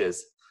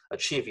approaches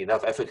achieve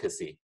enough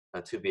efficacy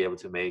to be able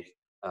to make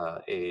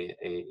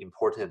a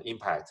important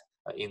impact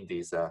in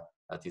these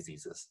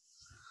diseases.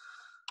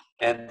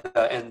 And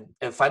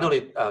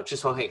finally,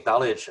 just want to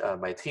acknowledge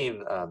my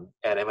team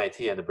at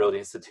MIT and the Broad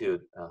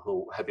Institute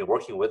who have been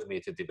working with me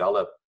to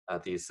develop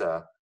these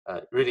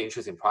really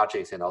interesting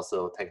projects and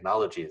also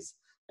technologies.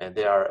 And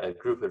they are a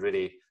group of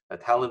really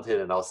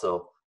talented and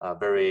also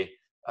very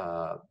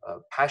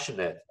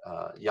passionate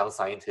young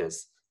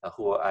scientists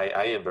who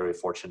I am very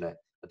fortunate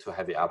to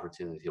have the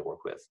opportunity to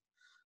work with.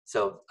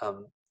 So,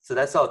 so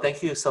that's all.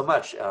 Thank you so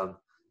much.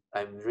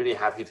 I'm really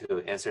happy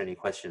to answer any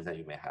questions that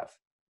you may have.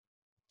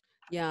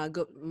 Yeah,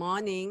 good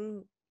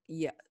morning.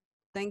 Yeah,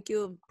 thank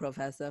you,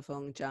 Professor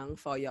Feng Zhang,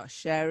 for your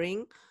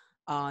sharing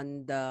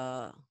on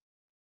the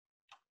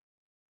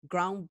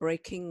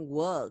groundbreaking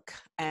work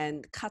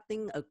and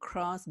cutting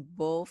across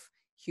both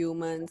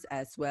humans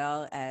as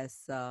well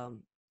as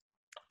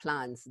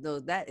plants. So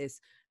that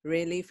is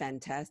really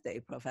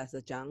fantastic,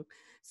 Professor Zhang.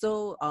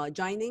 So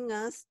joining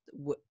us,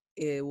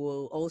 it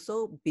will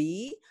also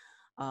be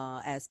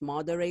as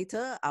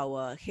moderator,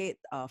 our head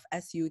of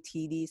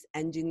SUTD's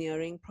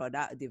engineering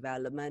product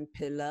development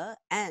pillar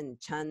and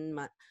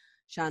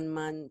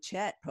Shanman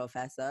Chet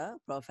professor,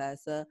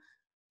 Professor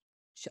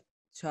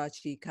Chua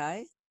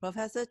Chi-kai.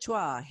 Professor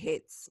Chua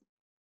heads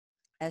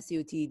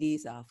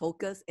SUTD's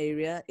focus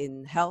area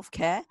in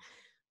healthcare,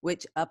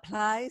 which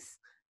applies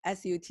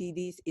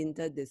SUTD's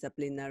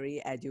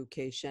interdisciplinary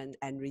education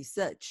and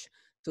research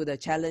to the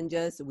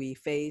challenges we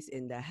face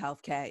in the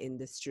healthcare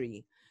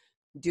industry.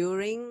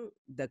 During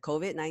the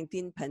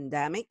COVID-19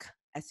 pandemic,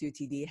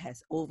 SUTD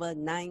has over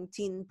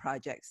 19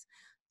 projects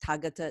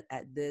targeted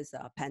at this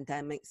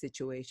pandemic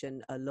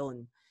situation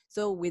alone.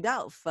 So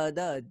without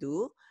further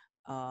ado,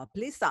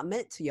 please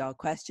submit your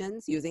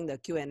questions using the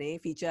Q&A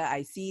feature.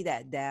 I see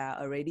that there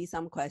are already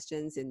some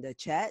questions in the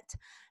chat,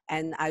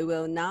 and I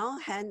will now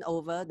hand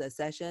over the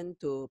session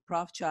to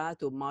Prof. Chua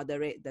to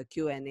moderate the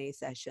Q&A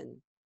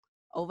session.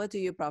 Over to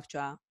you, Prof.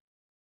 Chua.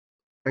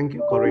 Thank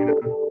you, Corina.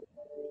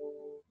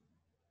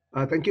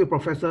 Thank you,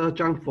 Professor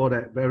Zhang, for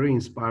that very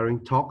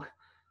inspiring talk.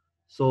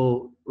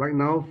 So right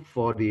now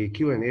for the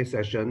Q&A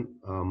session,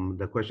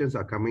 the questions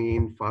are coming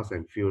in fast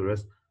and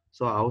furious.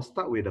 So I'll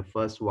start with the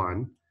first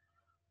one.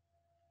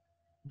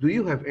 Do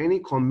you have any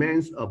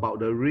comments about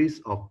the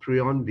risk of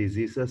prion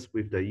diseases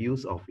with the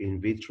use of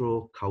in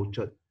vitro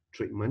cultured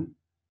treatment?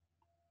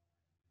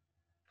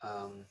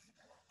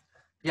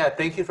 Yeah,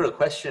 thank you for the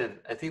question.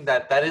 I think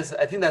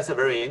that's a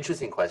very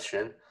interesting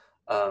question.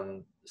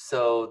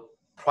 So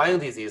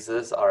prion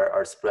diseases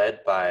are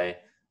spread by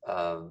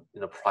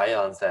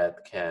prions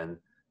that can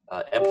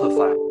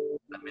amplify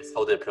the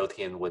misfolded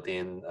protein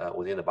within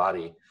the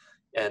body,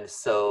 and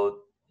so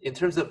in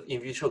terms of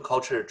in vitro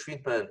culture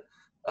treatment,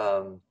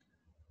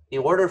 in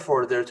order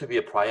for there to be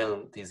a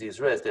prion disease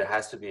risk, there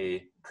has to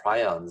be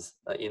prions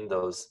in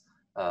those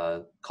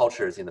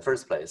cultures in the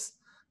first place.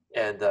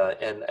 And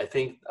I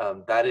think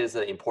that is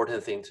an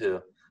important thing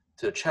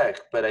to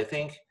check. But I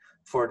think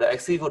for the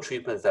ex vivo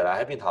treatments that I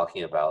have been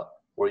talking about,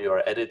 where you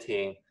are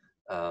editing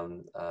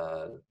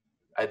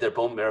either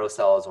bone marrow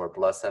cells or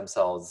blood stem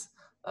cells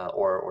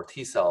or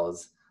T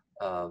cells,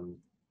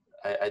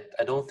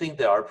 I don't think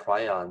there are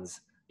prions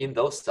in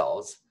those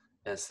cells.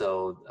 And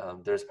so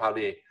there's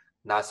probably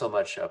not so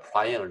much a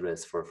prion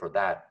risk for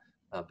that.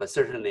 But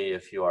certainly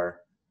if you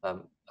are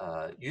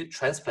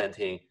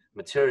transplanting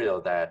material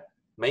that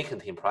may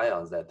contain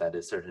prions, that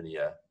is certainly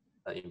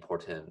an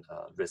important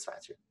risk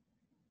factor.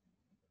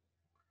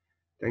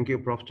 Thank you,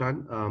 Prof.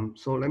 Chan.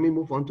 So let me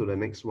move on to the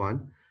next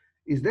one.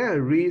 Is there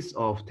a risk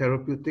of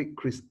therapeutic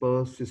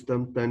CRISPR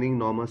system turning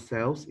normal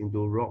cells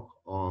into rock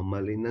or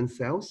malignant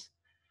cells?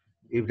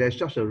 If there's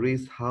such a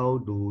risk, how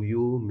do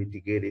you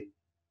mitigate it?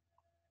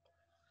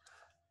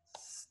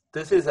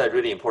 This is a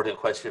really important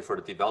question for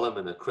the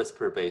development of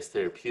CRISPR-based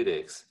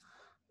therapeutics.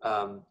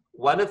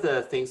 One of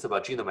the things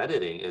about genome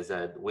editing is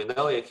that we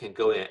know it can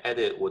go and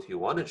edit what you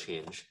want to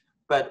change,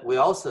 but we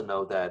also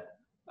know that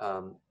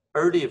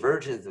early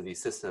versions of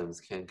these systems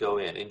can go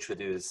and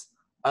introduce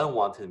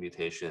unwanted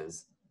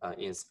mutations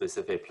in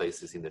specific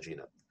places in the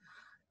genome.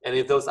 And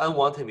if those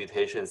unwanted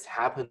mutations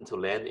happen to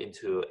land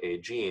into a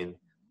gene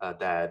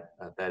that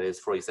is,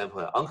 for example,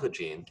 an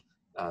oncogene,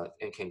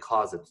 and can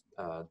cause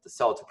the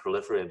cell to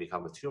proliferate and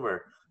become a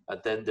tumor,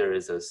 then there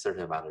is a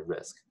certain amount of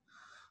risk.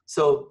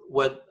 So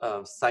what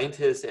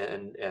scientists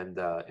and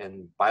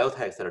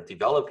biotechs that are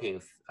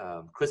developing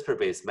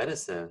CRISPR-based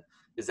medicine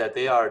is that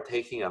they are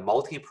taking a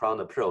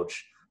multi-pronged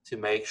approach to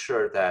make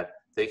sure that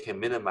they can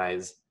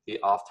minimize the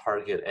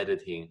off-target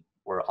editing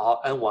or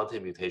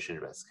unwanted mutation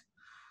risk.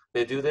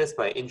 They do this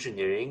by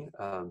engineering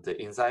the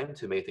enzyme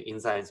to make the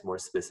enzymes more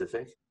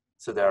specific,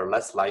 so they are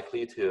less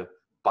likely to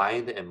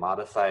bind and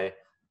modify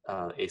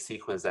a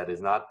sequence that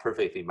is not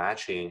perfectly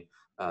matching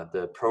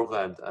the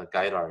programmed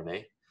guide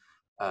RNA.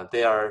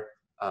 They are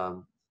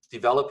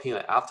developing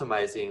and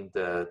optimizing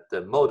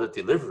the mode of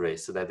delivery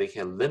so that they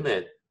can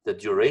limit the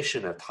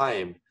duration of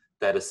time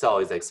that a cell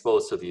is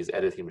exposed to these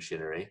editing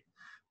machinery.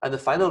 And then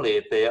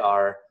finally, they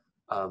are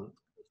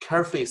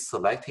carefully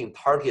selecting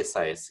target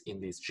sites in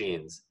these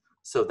genes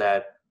so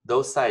that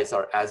those sites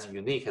are as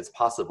unique as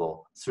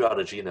possible throughout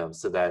the genome,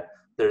 so that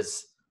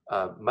there's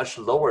a much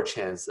lower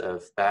chance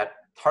of that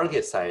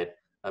target site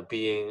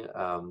being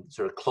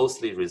sort of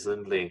closely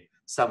resembling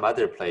some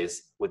other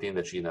place within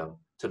the genome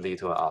to lead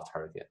to an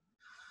off-target.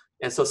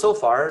 And so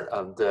far,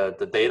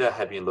 the data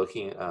have been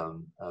looking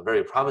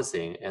very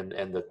promising, and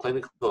the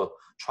clinical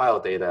trial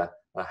data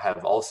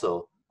have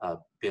also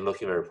been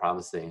looking very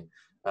promising.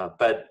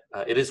 But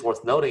it is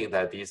worth noting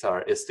that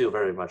it's still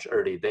very much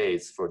early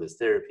days for this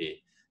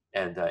therapy.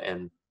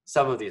 And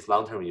some of these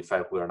long-term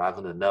effects we are not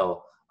going to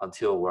know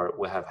until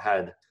we have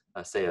had,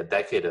 say, a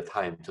decade of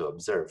time to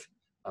observe.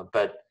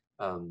 But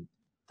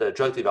the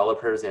drug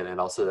developers and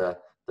also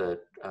the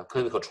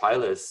clinical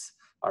trialists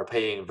are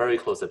paying very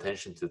close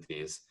attention to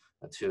these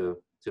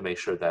to make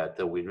sure that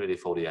we really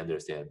fully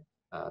understand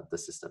the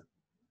system.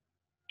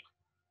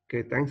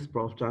 Okay, thanks,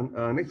 Prof. Zhang.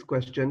 Next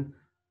question.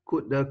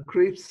 Could the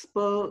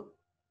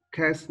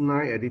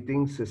CRISPR-Cas9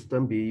 editing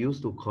system be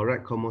used to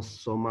correct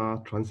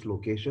chromosomal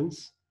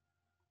translocations?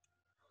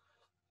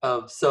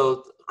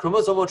 So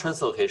chromosomal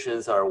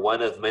translocations are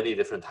one of many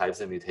different types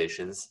of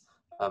mutations.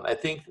 I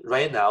think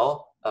right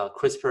now,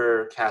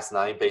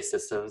 CRISPR-Cas9 based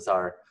systems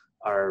are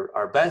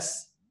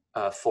best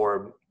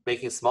for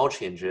making small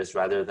changes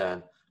rather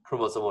than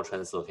chromosomal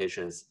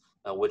translocations,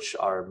 which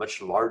are much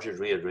larger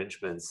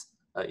rearrangements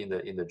in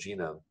the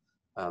genome.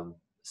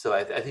 So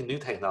I think new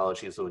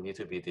technologies will need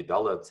to be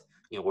developed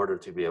in order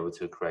to be able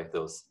to correct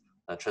those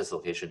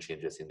translocation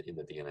changes in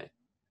the DNA.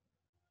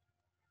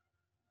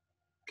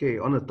 Okay,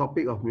 on the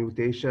topic of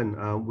mutation,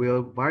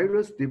 will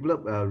virus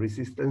develop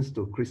resistance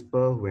to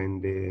CRISPR when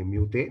they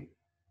mutate?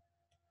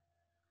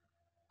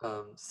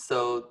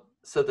 So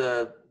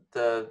the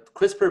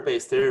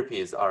CRISPR-based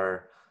therapies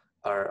are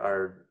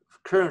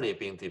currently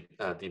being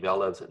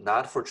developed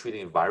not for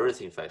treating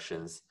virus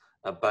infections,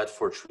 but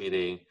for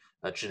treating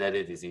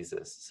genetic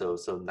diseases. So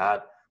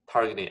not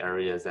targeting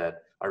areas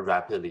that are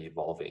rapidly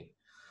evolving.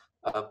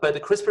 But the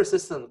CRISPR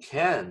system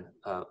can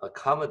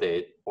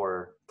accommodate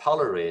or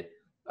tolerate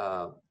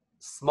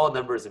small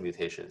numbers of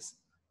mutations.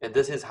 And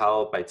this is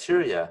how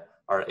bacteria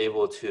are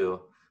able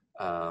to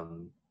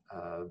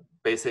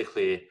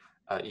basically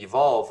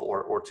evolve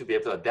or to be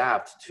able to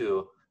adapt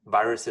to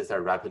viruses that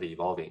are rapidly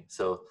evolving.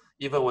 So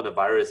even when a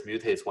virus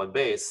mutates one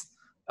base,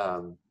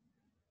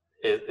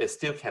 it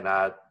still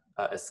cannot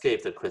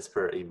escape the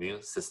CRISPR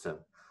immune system.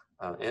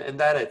 And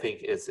that, I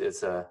think,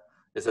 is a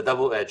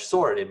double-edged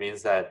sword. It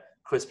means that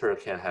CRISPR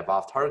can have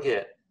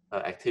off-target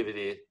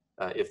activity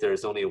if there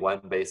is only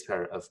one base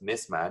pair of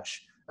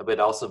mismatch, but it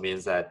also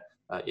means that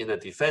in a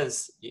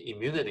defense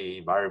immunity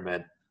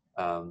environment,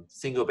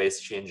 single base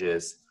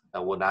changes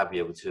will not be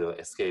able to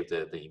escape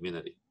the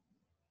immunity.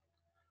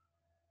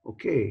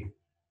 Okay,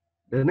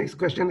 the next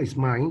question is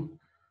mine.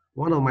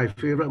 One of my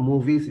favorite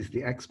movies is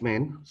the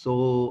X-Men.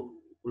 So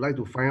I'd like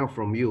to find out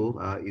from you,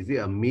 is it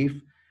a myth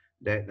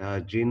that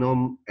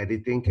genome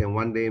editing can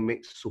one day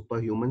make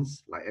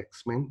superhumans like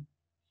X-Men?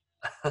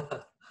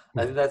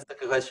 I think that's a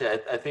good question.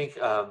 I think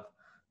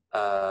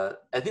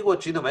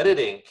what genome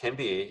editing can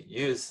be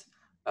used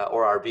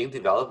or are being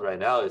developed right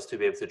now is to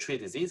be able to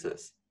treat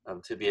diseases,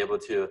 to be able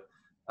to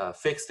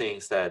fix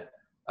things that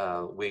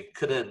we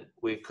couldn't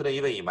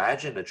even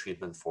imagine a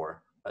treatment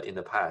for in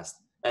the past.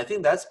 And I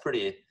think that's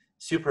pretty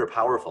super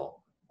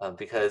powerful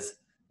because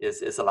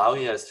it's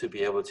allowing us to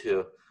be able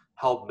to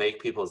help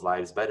make people's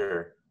lives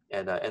better,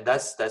 and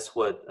that's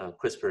what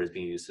CRISPR is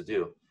being used to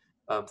do.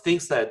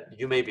 Things that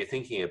you may be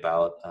thinking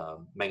about,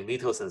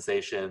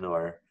 magnetosensation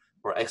or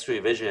X-ray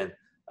vision,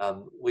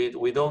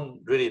 we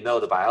don't really know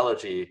the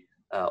biology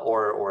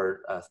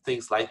or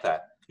things like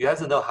that. You have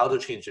to know how to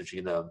change the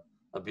genome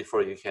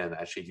before you can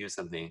actually use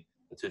something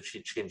to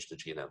change the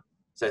genome.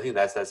 So I think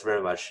that's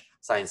very much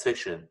science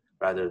fiction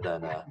rather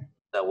than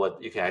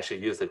what you can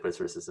actually use the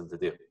CRISPR system to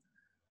do.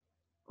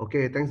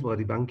 Okay, thanks for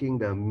debunking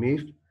the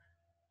myth.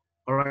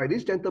 All right,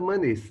 this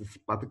gentleman is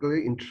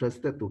particularly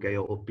interested to get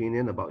your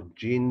opinion about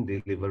gene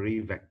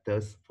delivery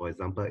vectors, for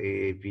example,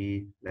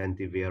 AAV,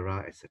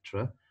 lentiviral,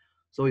 etc.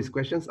 So his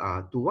questions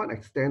are, to what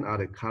extent are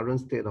the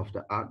current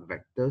state-of-the-art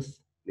vectors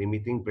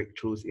limiting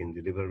breakthroughs in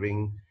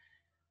delivering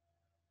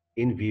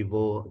in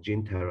vivo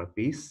gene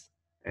therapies?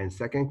 And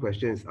second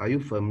question is, are you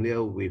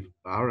familiar with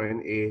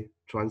RNA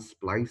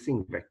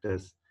transsplicing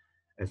vectors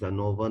as a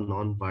novel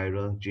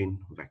non-viral gene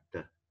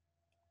vector?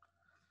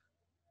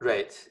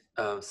 Right.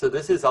 So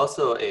this is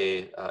also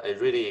a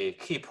really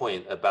key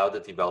point about the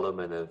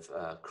development of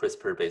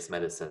CRISPR-based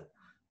medicine.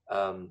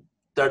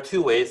 There are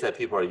two ways that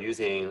people are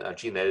using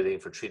gene editing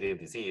for treating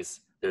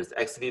disease. There's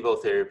ex vivo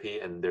therapy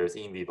and there's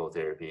in vivo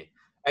therapy.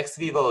 Ex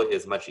vivo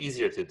is much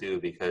easier to do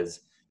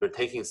because you're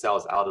taking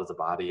cells out of the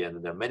body,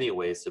 and there are many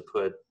ways to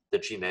put the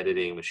gene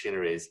editing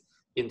machineries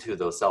into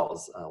those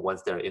cells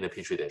once they're in a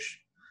petri dish.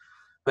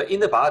 But in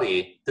the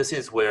body, this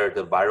is where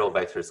the viral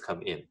vectors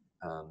come in.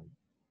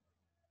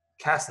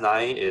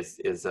 Cas9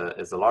 is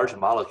a large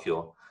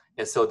molecule,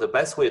 and so the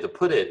best way to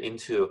put it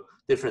into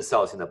different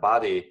cells in the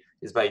body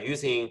is by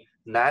using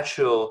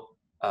natural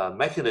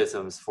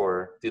mechanisms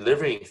for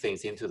delivering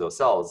things into those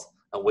cells,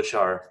 which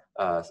are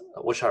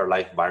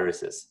like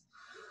viruses.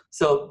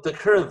 So the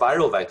current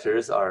viral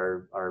vectors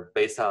are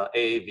based on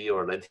AAV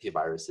or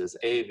lentiviruses.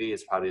 AAV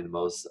is probably the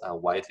most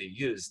widely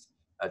used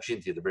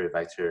gene delivery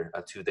vector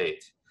to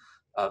date.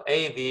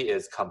 AAV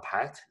is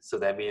compact, so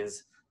that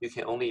means you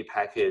can only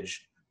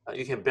package,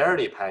 you can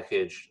barely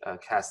package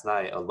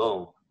Cas9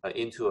 alone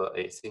into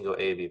a single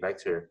AAV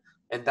vector,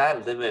 and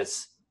that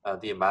limits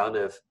the amount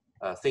of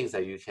things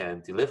that you can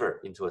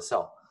deliver into a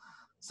cell.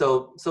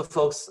 So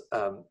folks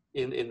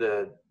in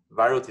the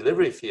viral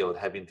delivery field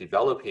have been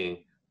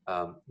developing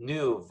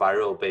new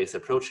viral-based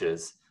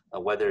approaches,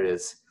 whether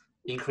it's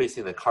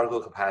increasing the cargo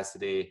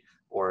capacity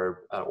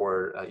or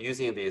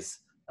using these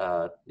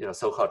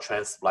so-called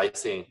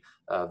trans-splicing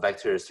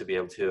vectors to be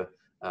able to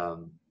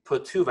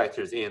put two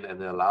vectors in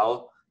and then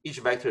allow each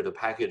vector to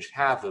package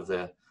half of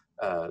the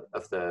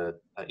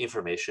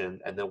information,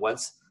 and then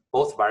once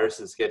both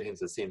viruses get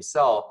into the same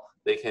cell,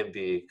 they can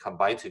be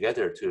combined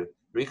together to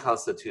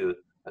reconstitute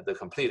the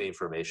complete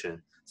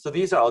information. So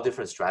these are all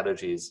different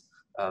strategies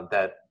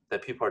that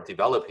people are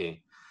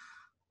developing.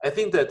 I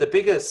think that the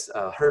biggest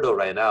hurdle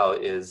right now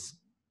is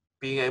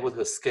being able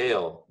to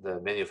scale the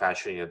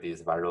manufacturing of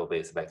these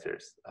viral-based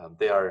vectors.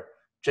 They are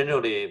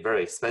generally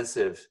very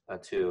expensive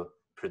to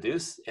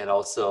produce, and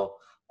also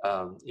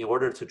in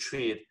order to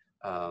treat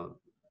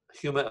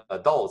human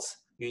adults,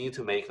 you need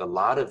to make a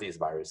lot of these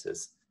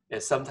viruses.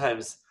 And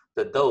sometimes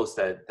the dose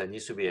that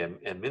needs to be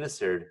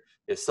administered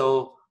is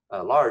so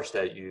large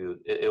that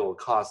it will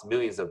cost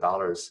millions of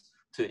dollars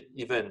to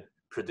even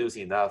produce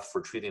enough for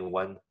treating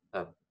one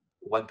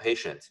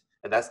patient,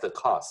 and that's the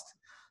cost.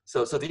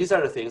 So these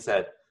are the things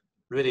that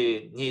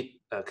really need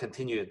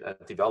continued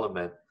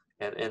development,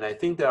 and I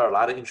think there are a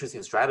lot of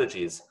interesting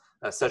strategies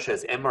such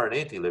as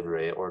mRNA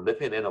delivery or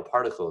lipid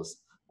nanoparticles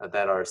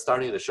that are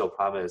starting to show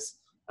promise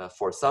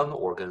for some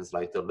organs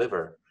like the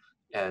liver,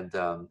 and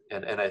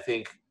I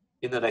think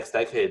in the next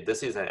decade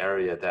this is an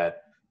area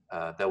that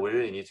we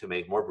really need to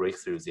make more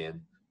breakthroughs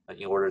in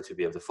order to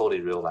be able to fully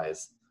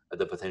realize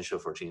the potential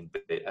for gene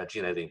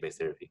editing-based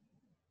therapy.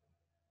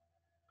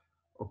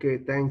 Okay,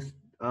 thanks.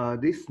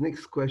 This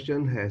next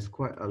question has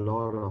quite a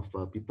lot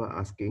of people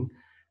asking.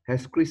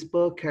 Has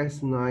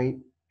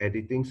CRISPR-Cas9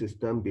 editing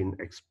system been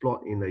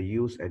explored in the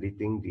use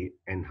editing the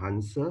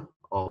enhancer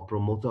or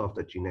promoter of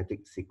the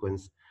genetic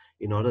sequence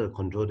in order to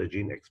control the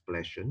gene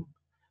expression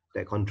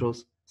that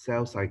controls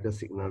cell cycle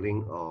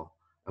signaling or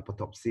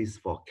apoptosis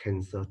for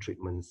cancer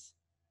treatments?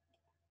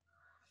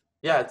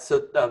 Yeah,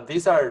 so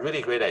these are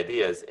really great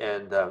ideas,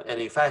 and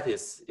in fact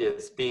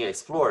is being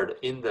explored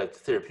in the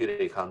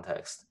therapeutic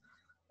context.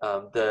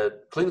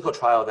 The clinical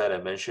trial that I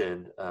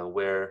mentioned,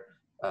 where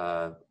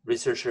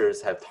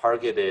researchers have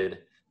targeted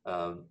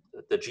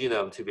the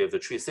genome to be able to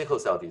treat sickle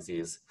cell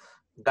disease,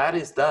 that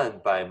is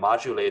done by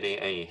modulating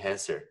an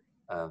enhancer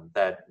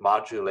that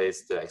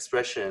modulates the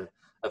expression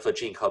of a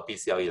gene called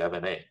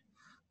BCL11A.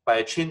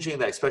 By changing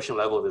the expression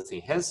level of this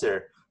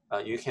enhancer,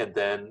 you can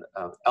then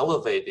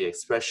elevate the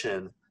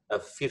expression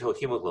of fetal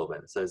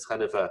hemoglobin. So it's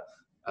kind of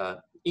a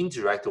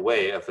indirect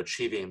way of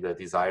achieving the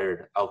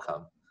desired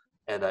outcome.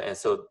 And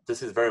so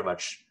this is very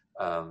much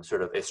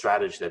sort of a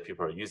strategy that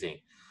people are using.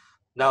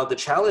 Now, the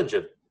challenge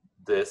of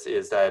this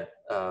is that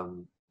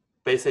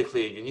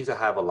basically you need to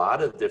have a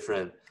lot of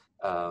different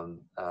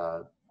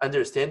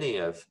understanding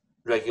of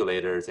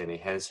regulators and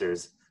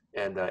enhancers,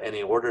 and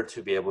in order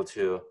to be able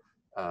to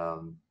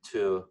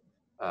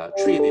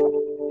treat these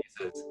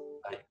diseases,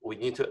 we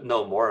need to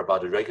know more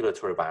about the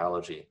regulatory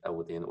biology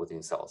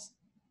within cells.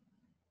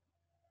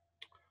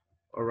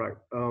 All right,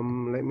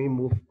 let me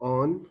move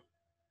on.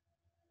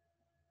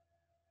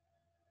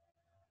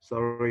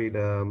 Sorry,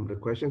 the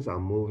questions are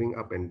moving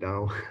up and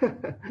down,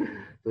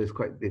 so it's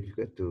quite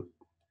difficult to.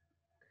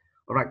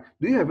 All right,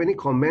 do you have any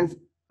comments?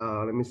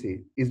 Let me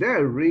see. Is there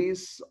a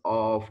risk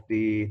of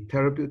the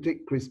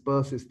therapeutic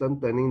CRISPR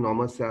system turning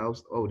normal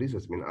cells? Oh, this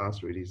has been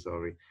asked really,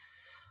 sorry.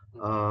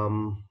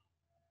 All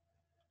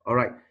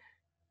right.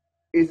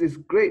 It is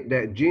great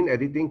that gene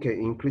editing can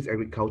increase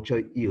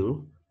agriculture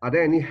yield. Are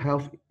there any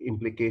health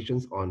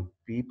implications on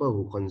people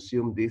who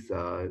consume this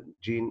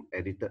gene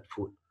edited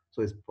food?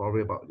 So it's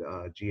probably about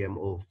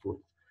GMO food.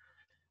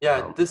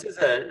 Yeah, this is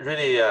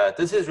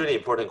really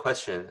important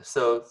question.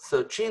 So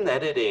gene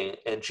editing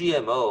and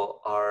GMO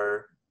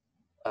are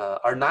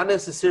not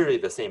necessarily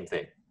the same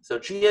thing. So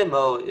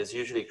GMO is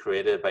usually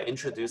created by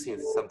introducing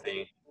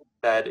something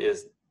that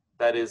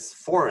is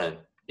foreign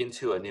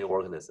into a new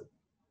organism.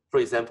 For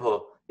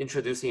example,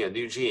 introducing a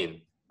new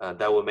gene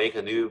that will make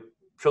a new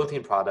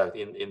protein product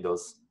in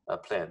those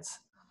plants.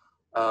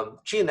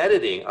 Gene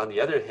editing, on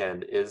the other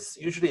hand, is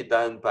usually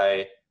done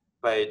by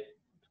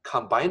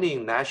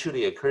combining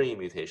naturally occurring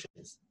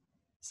mutations.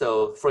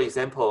 So, for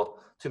example,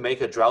 to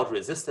make a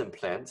drought-resistant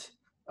plant,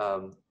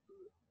 um,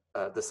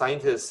 the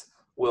scientists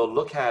will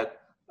look at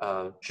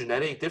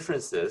genetic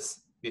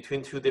differences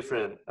between two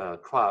different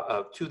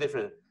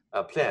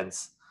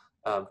plants.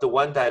 The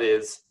one that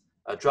is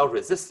drought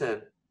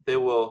resistant, they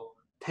will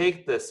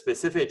take the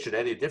specific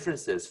genetic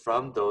differences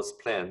from those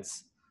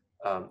plants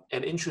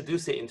and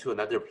introduce it into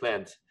another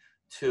plant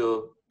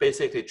to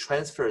basically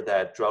transfer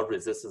that drought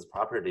resistance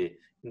property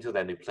into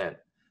that new plant.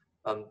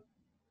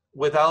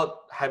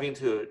 Without having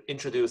to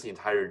introduce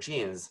entire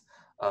genes.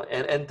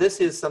 And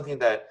this is something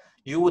that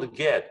you would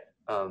get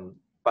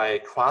by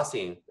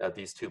crossing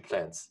these two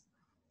plants.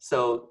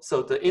 So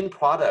the end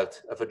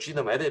product of a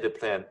genome edited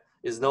plant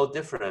is no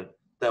different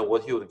than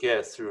what you would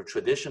get through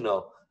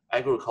traditional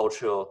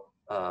agricultural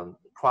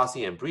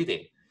crossing and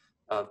breeding.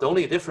 The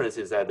only difference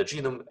is that the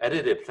genome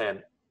edited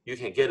plant, you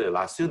can get it a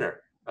lot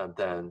sooner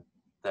than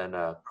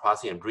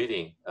crossing and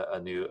breeding a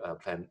new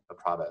plant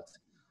product.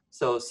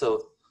 So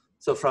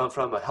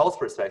from a health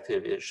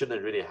perspective, it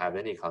shouldn't really have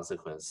any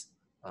consequence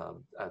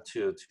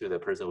to the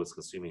person who's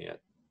consuming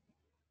it.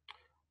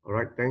 All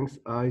right, thanks.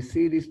 I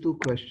see these two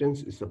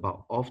questions is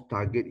about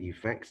off-target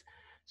effects.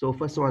 So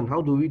first one,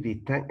 how do we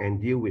detect and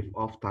deal with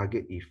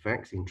off-target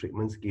effects in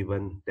treatments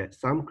given that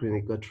some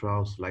clinical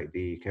trials like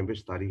the Cambridge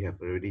study have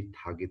already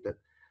targeted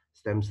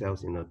stem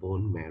cells in a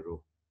bone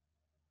marrow?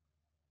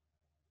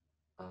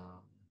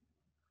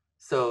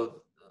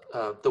 So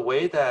the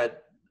way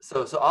that,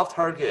 so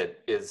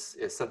off-target is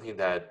something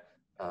that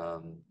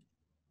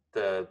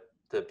the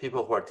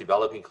people who are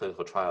developing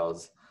clinical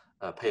trials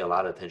pay a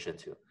lot of attention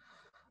to.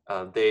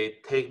 They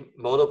take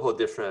multiple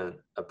different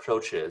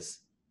approaches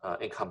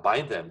and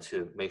combine them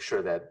to make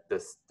sure that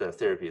the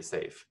therapy is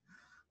safe.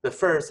 The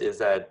first is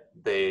that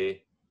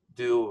they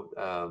do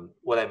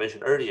what I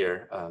mentioned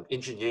earlier,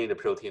 engineering the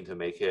protein to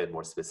make it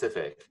more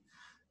specific,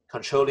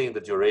 controlling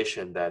the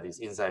duration that these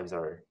enzymes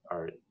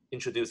are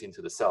introduced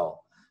into the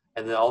cell,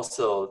 and then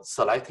also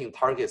selecting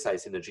target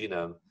sites in the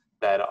genome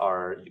that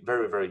are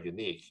very, very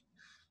unique.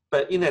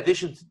 But in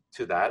addition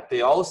to that,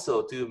 they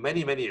also do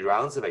many, many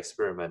rounds of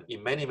experiment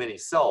in many, many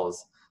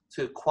cells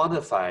to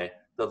quantify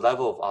the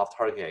level of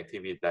off-target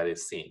activity that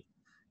is seen.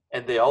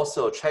 And they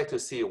also check to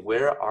see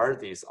where are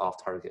these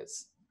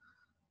off-targets.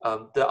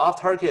 The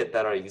off-target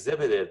that are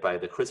exhibited by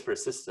the CRISPR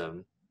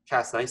system,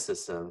 Cas9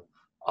 system,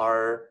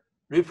 are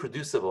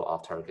reproducible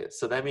off-targets.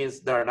 So that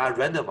means there are not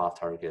random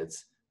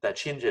off-targets that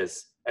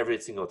changes every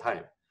single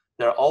time.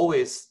 They're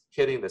always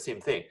hitting the same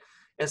thing.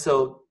 And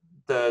so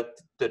the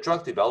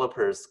drug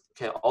developers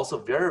can also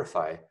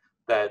verify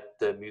that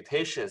the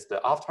mutations,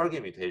 the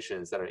off-target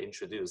mutations that are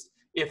introduced,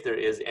 if there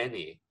is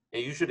any,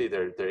 and usually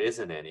there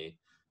isn't any,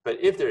 but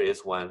if there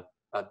is one,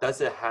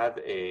 does it have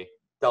a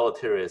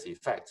deleterious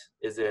effect?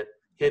 Is it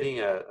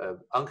hitting a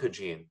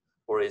oncogene,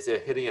 or is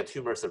it hitting a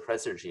tumor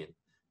suppressor gene?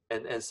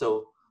 And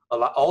so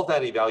all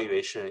that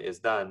evaluation is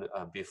done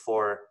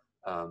before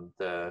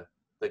the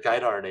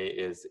guide RNA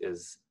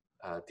is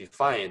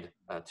defined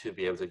to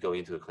be able to go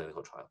into a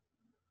clinical trial.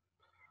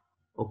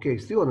 Okay,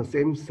 still on the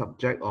same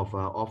subject of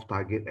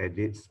off-target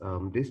edits,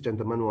 this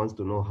gentleman wants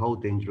to know how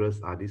dangerous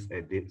are these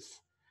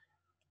edits,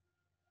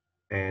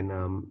 and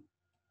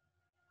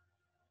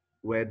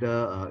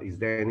whether is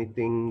there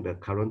anything the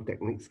current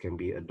techniques can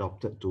be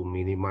adopted to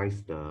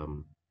minimize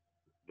the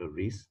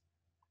risk?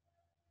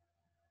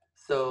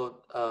 So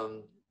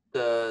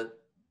the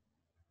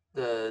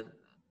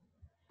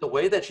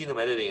way that genome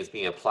editing is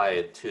being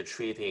applied to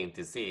treating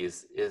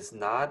disease is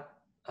not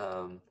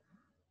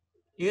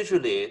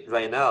usually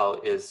right now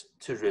is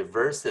to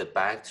reverse it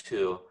back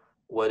to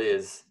what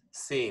is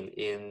seen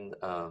in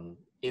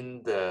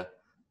the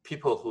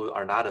people who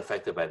are not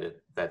affected by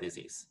that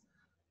disease.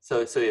 So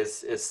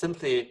it's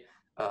simply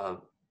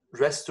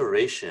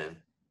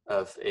restoration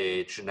of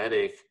a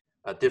genetic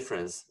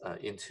difference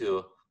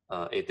into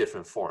a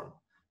different form.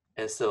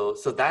 And so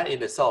that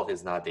in itself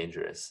is not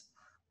dangerous.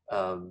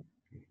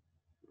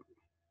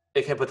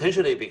 It can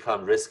potentially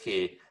become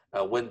risky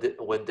when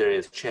there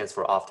is chance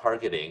for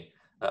off-target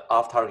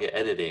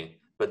editing,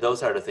 but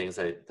those are the things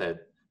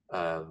that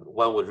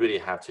one would really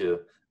have to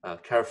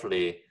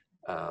carefully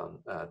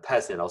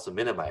test and also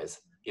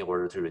minimize in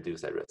order to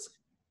reduce that risk.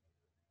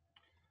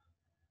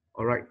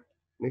 All right,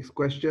 next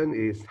question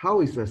is,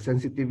 how is the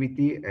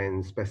sensitivity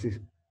and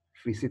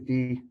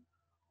specificity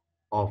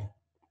of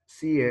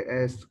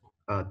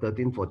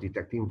CAS13 for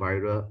detecting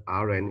viral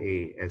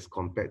RNA as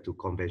compared to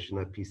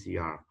conventional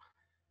PCR?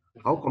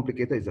 How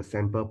complicated is the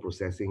sample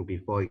processing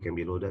before it can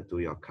be loaded to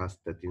your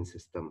Cas13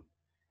 system?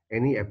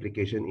 any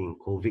application in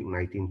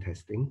COVID-19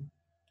 testing?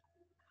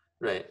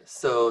 Right.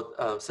 So,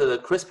 so the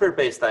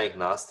CRISPR-based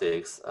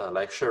diagnostics,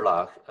 like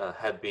Sherlock,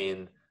 have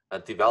been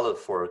developed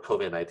for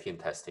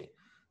COVID-19 testing.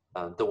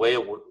 The way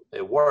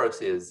it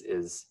works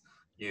is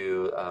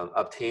you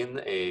obtain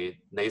a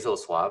nasal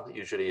swab,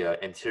 usually an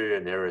anterior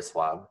narrow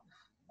swab.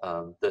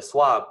 The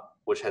swab,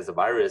 which has a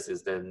virus,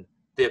 is then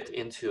dipped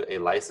into a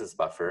lysis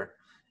buffer.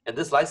 And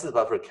this lysis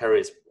buffer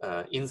carries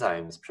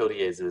enzymes,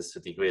 proteases to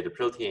degrade the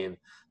protein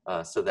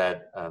so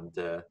that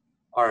the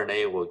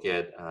RNA will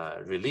get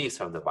released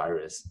from the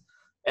virus.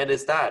 And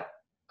it's that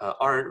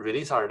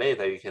released RNA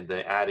that you can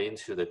then add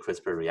into the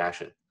CRISPR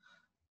reaction.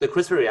 The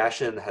CRISPR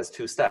reaction has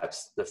two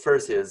steps. The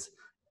first is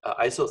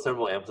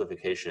isothermal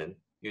amplification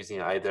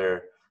using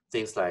either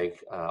things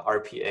like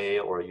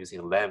RPA or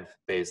using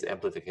LAMP-based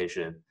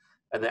amplification.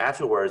 And then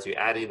afterwards, you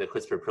add in the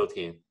CRISPR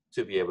protein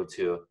to be able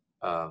to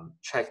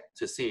check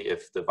to see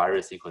if the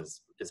virus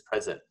sequence is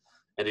present.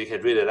 And you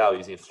can read it out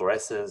using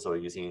fluorescence or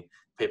using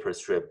paper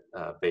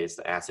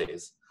strip-based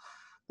assays.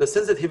 The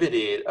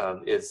sensitivity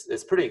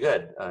is pretty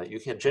good. You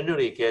can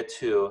generally get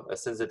to a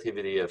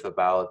sensitivity of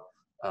about,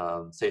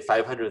 say,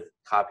 500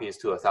 copies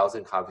to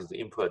 1,000 copies of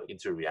input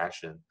into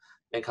reaction.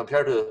 And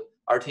compared to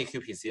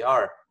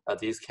RT-qPCR,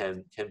 these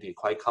can be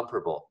quite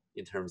comparable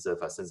in terms of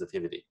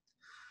sensitivity.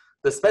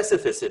 The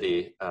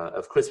specificity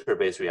of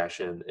CRISPR-based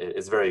reaction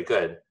is very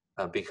good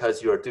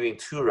because you're doing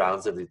 2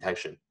 rounds of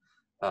detection.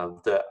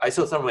 The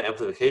isothermal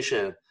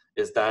amplification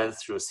is done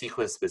through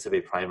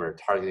sequence-specific primer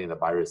targeting the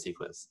virus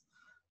sequence.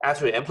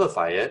 After you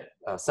amplify it,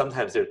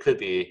 sometimes there could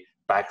be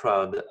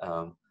background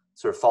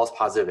sort of false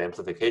positive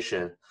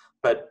amplification,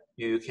 but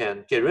you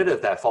can get rid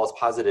of that false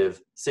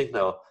positive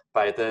signal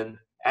by then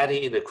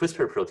adding in the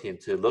CRISPR protein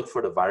to look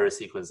for the virus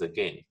sequence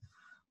again.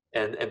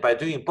 And by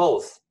doing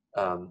both,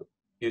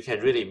 you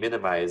can really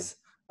minimize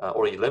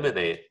or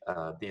eliminate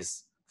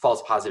these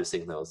false positive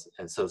signals.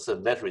 And so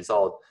net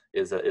result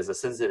is a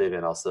sensitive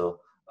and also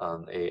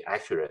a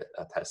accurate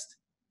test.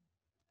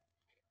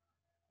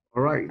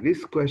 All right,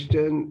 this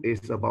question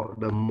is about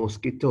the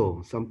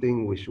mosquito,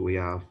 something which we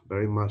are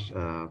very much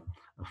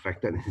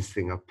affected in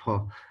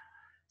Singapore.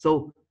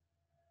 So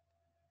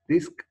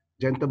this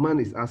gentleman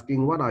is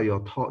asking, what are your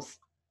thoughts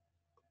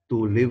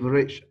to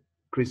leverage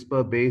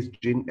CRISPR-based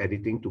gene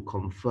editing to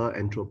confer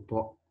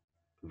anthropod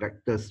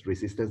vectors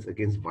resistance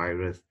against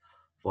virus?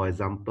 For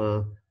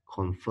example,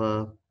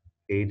 confer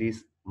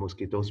Aedes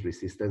mosquitoes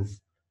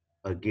resistance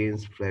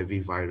against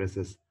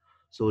flaviviruses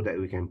so that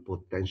we can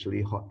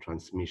potentially halt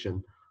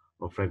transmission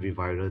of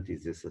flaviviral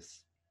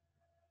diseases.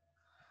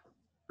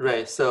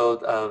 Right.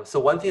 So, so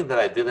one thing that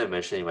I didn't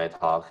mention in my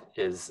talk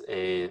is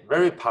a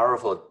very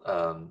powerful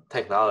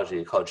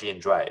technology called gene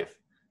drive,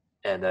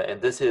 and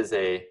this is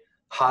a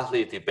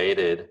hotly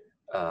debated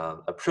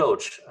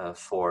approach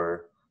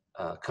for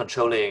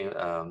controlling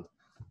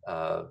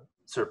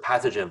sort of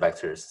pathogen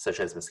vectors such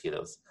as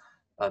mosquitoes.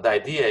 The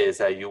idea is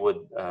that you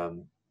would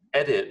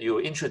you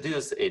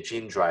introduce a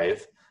gene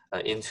drive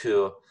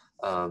into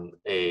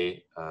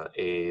a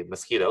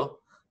mosquito.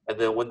 And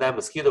then when that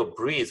mosquito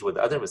breeds with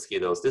other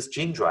mosquitoes, this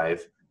gene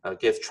drive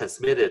gets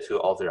transmitted to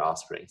all their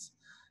offsprings.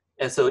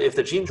 And so if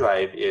the gene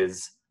drive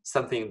is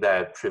something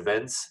that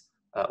prevents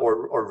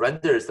or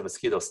renders the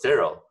mosquito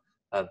sterile,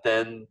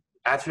 then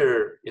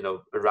after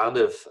a round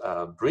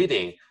of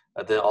breeding,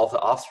 then all the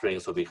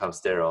offsprings will become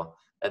sterile.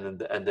 And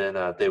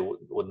then they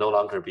would no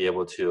longer be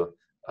able to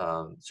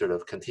sort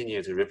of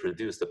continue to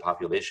reproduce the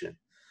population.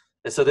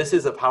 And so this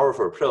is a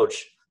powerful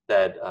approach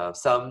that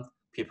some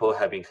people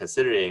have been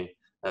considering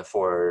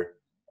for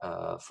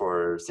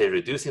say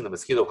reducing the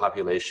mosquito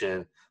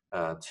population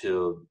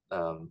to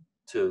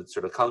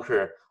sort of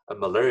conquer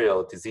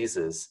malarial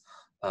diseases,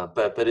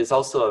 but it's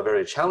also a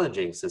very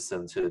challenging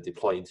system to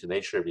deploy into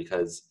nature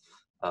because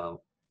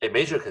a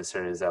major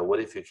concern is that what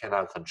if you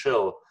cannot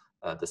control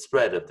the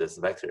spread of this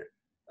vector,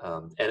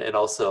 and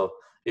also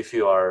if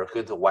you are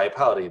going to wipe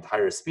out the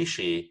entire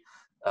species,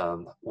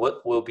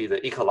 what will be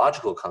the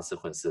ecological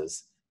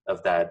consequences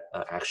of that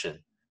action?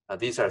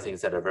 These are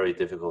things that are very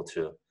difficult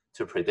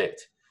to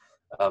predict.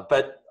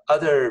 But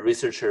other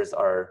researchers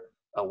are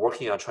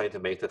working on trying to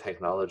make the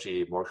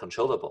technology more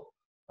controllable.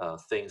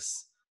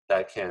 Things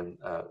that can,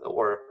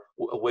 or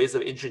ways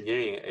of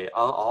engineering an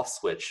on-off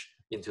switch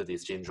into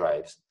these gene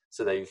drives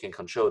so that you can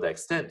control the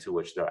extent to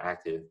which they're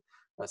active.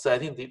 So I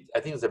think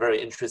it's a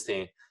very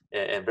interesting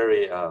and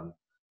very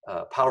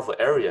powerful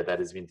area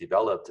that is being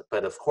developed.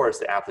 But of course,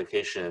 the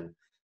application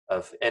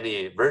of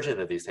any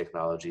version of these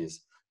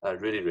technologies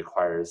really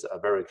requires a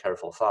very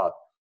careful thought,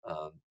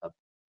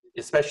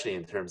 especially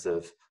in terms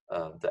of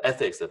the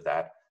ethics of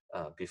that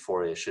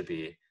before it should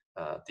be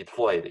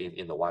deployed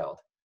in the wild.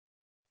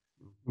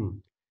 Mm-hmm.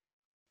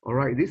 All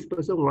right, this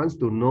person wants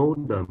to know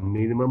the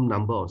minimum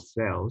number of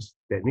cells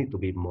that need to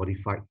be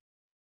modified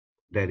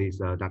that is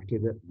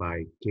dictated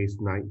by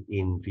Cas9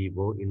 in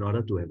vivo in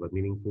order to have a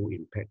meaningful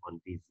impact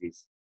on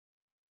disease.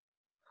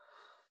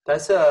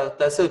 That's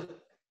a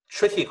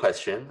tricky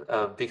question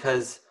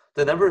because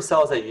the number of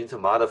cells that you need to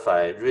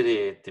modify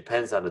really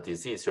depends on the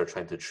disease you're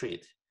trying to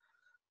treat.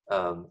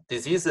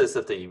 diseases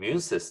of the immune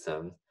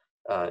system,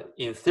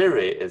 in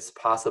theory, it's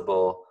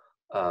possible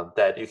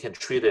that you can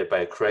treat it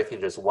by correcting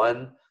just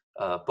one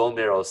bone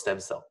marrow stem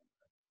cell.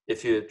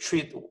 If you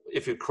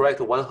correct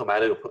one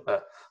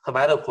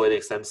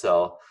hematopoietic stem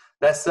cell,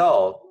 that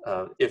cell,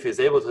 if it's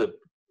able to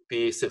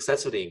be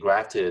successfully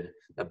engrafted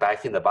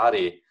back in the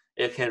body,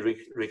 it can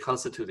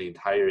reconstitute the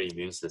entire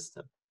immune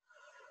system.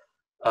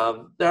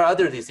 There are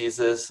other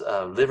diseases,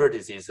 liver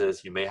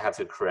diseases, you may have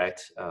to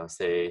correct,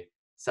 say,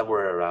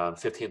 somewhere around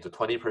 15 to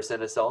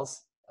 20% of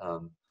cells.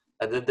 And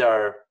then there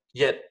are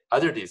yet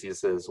other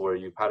diseases where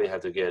you probably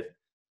have to get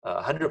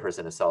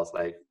 100% of cells,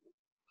 like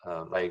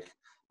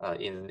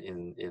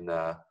in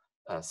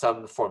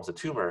some forms of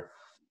tumor.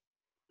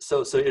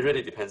 So it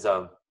really depends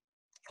on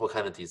what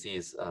kind of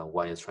disease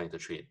one is trying to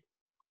treat.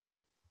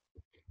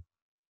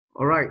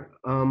 All right,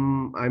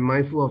 I'm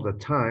mindful of the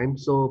time,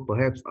 so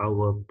perhaps I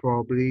will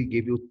probably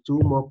give you two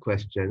more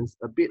questions,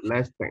 a bit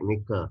less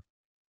technical.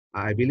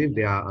 I believe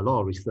there are a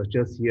lot of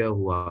researchers here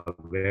who are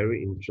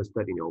very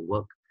interested in your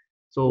work.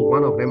 So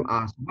one of them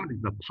asked, what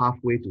is the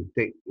pathway to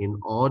take in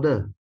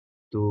order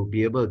to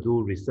be able to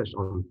do research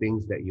on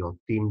things that your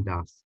team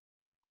does?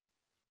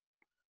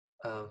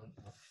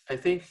 I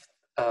think,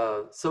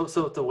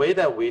 so the way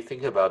that we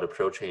think about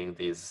approaching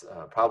these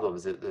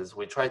problems is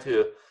we try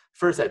to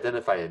first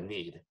identify a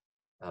need.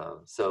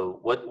 So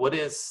what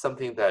is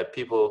something that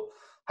people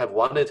have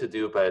wanted to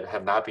do but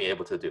have not been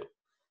able to do?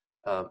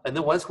 And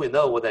then once we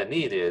know what that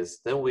need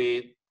is, then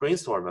we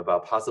brainstorm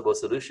about possible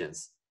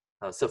solutions.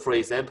 So for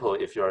example,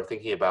 if you're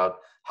thinking about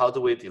how do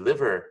we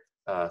deliver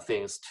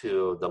things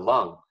to the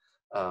lung,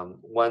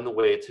 one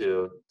way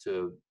to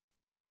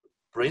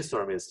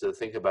brainstorm is to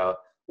think about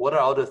what are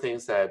all the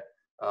things that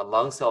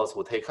lung cells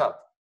will take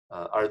up.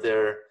 Are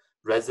there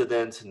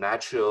resident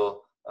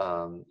natural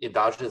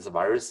endogenous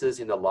viruses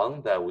in the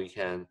lung that we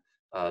can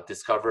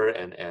discover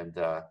and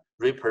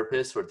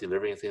repurpose for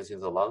delivering things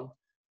into the lung?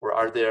 Or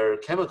are there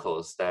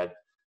chemicals that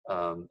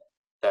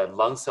that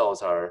lung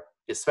cells are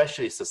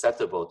especially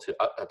susceptible to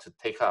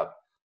take up?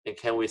 And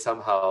can we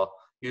somehow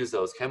use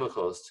those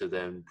chemicals to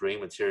then bring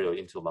material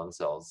into lung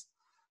cells?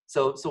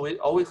 So we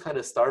always kind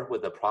of start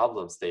with a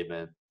problem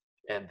statement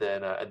and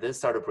then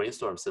start to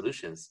brainstorm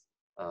solutions.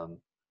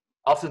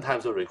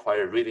 Oftentimes will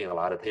require reading a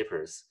lot of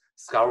papers,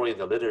 scouring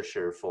the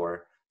literature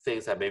for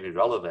things that may be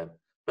relevant,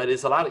 but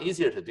it's a lot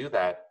easier to do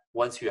that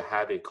once you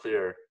have a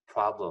clear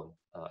problem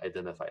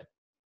identified.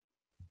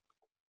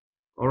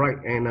 All right,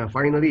 and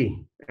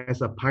finally,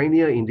 as a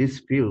pioneer in this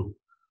field,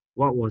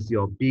 what was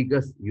your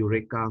biggest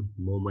eureka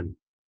moment?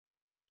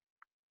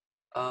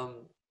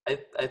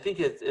 I think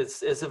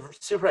it's a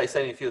super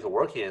exciting field to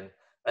work in.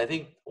 I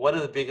think one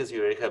of the biggest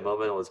eureka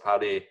moment was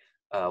probably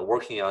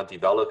working on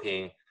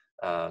developing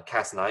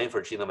Cas9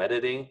 for genome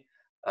editing,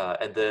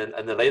 and then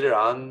later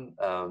on,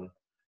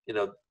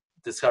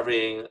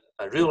 discovering,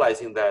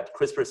 realizing that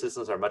CRISPR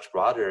systems are much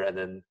broader, and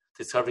then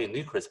discovering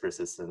new CRISPR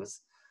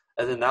systems.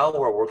 And then now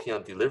we're working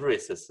on delivery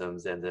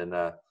systems, and then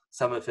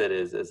some of it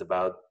is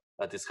about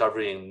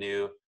discovering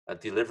new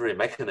delivery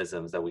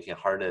mechanisms that we can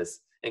harness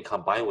and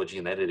combine with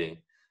gene editing.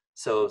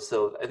 So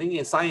I think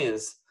in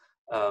science,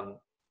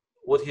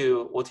 what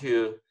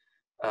you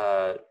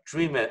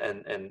dream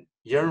and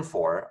yearn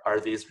for are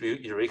these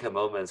eureka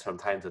moments from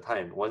time to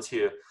time. Once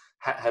you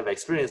have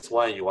experienced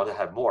one, you want to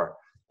have more,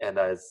 and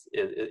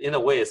in a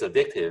way, it's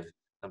addictive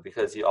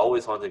because you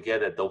always want to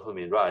get a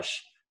dopamine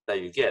rush that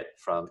you get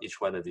from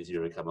each one of these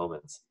eureka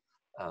moments.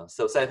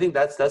 So I think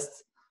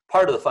that's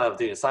part of the fun of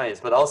doing science,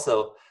 but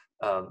also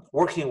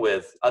working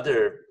with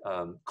other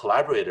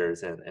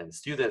collaborators and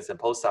students and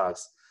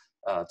postdocs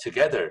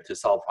together to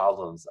solve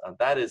problems.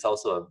 That is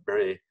also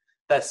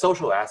that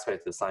social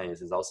aspect of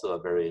science is also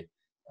a very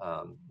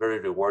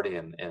rewarding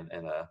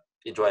and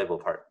enjoyable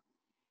part.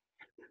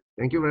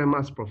 Thank you very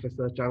much,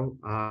 Professor Zhang.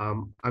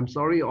 I'm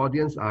sorry,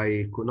 audience,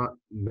 I could not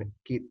make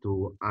it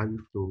to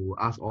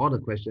ask all the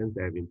questions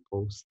that have been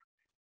posed.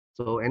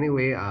 So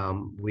anyway,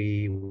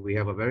 we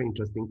have a very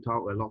interesting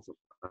talk, lots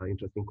of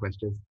interesting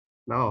questions.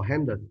 Now I'll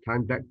hand the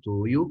time back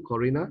to you,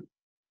 Corina.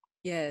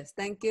 Yes,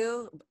 thank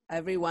you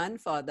everyone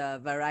for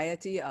the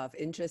variety of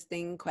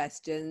interesting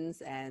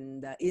questions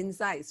and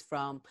insights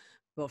from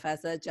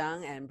Professor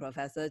Zhang and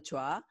Professor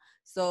Chua.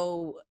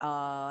 So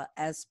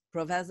as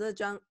Professor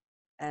Zhang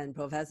and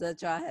Professor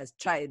Chua has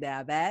tried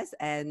their best,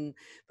 and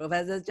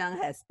Professor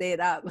Zhang has stayed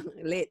up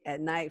late at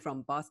night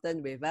from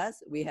Boston with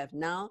us, we have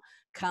now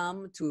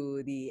come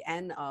to the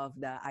end of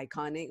the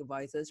iconic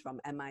Voices from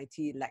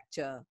MIT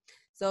lecture.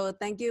 So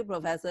thank you,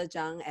 Professor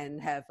Zhang,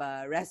 and have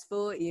a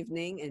restful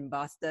evening in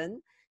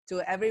Boston.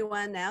 To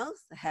everyone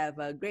else, have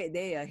a great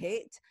day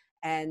ahead,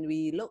 and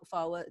we look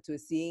forward to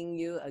seeing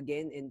you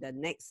again in the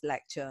next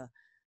lecture.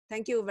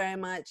 Thank you very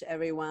much,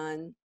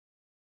 everyone.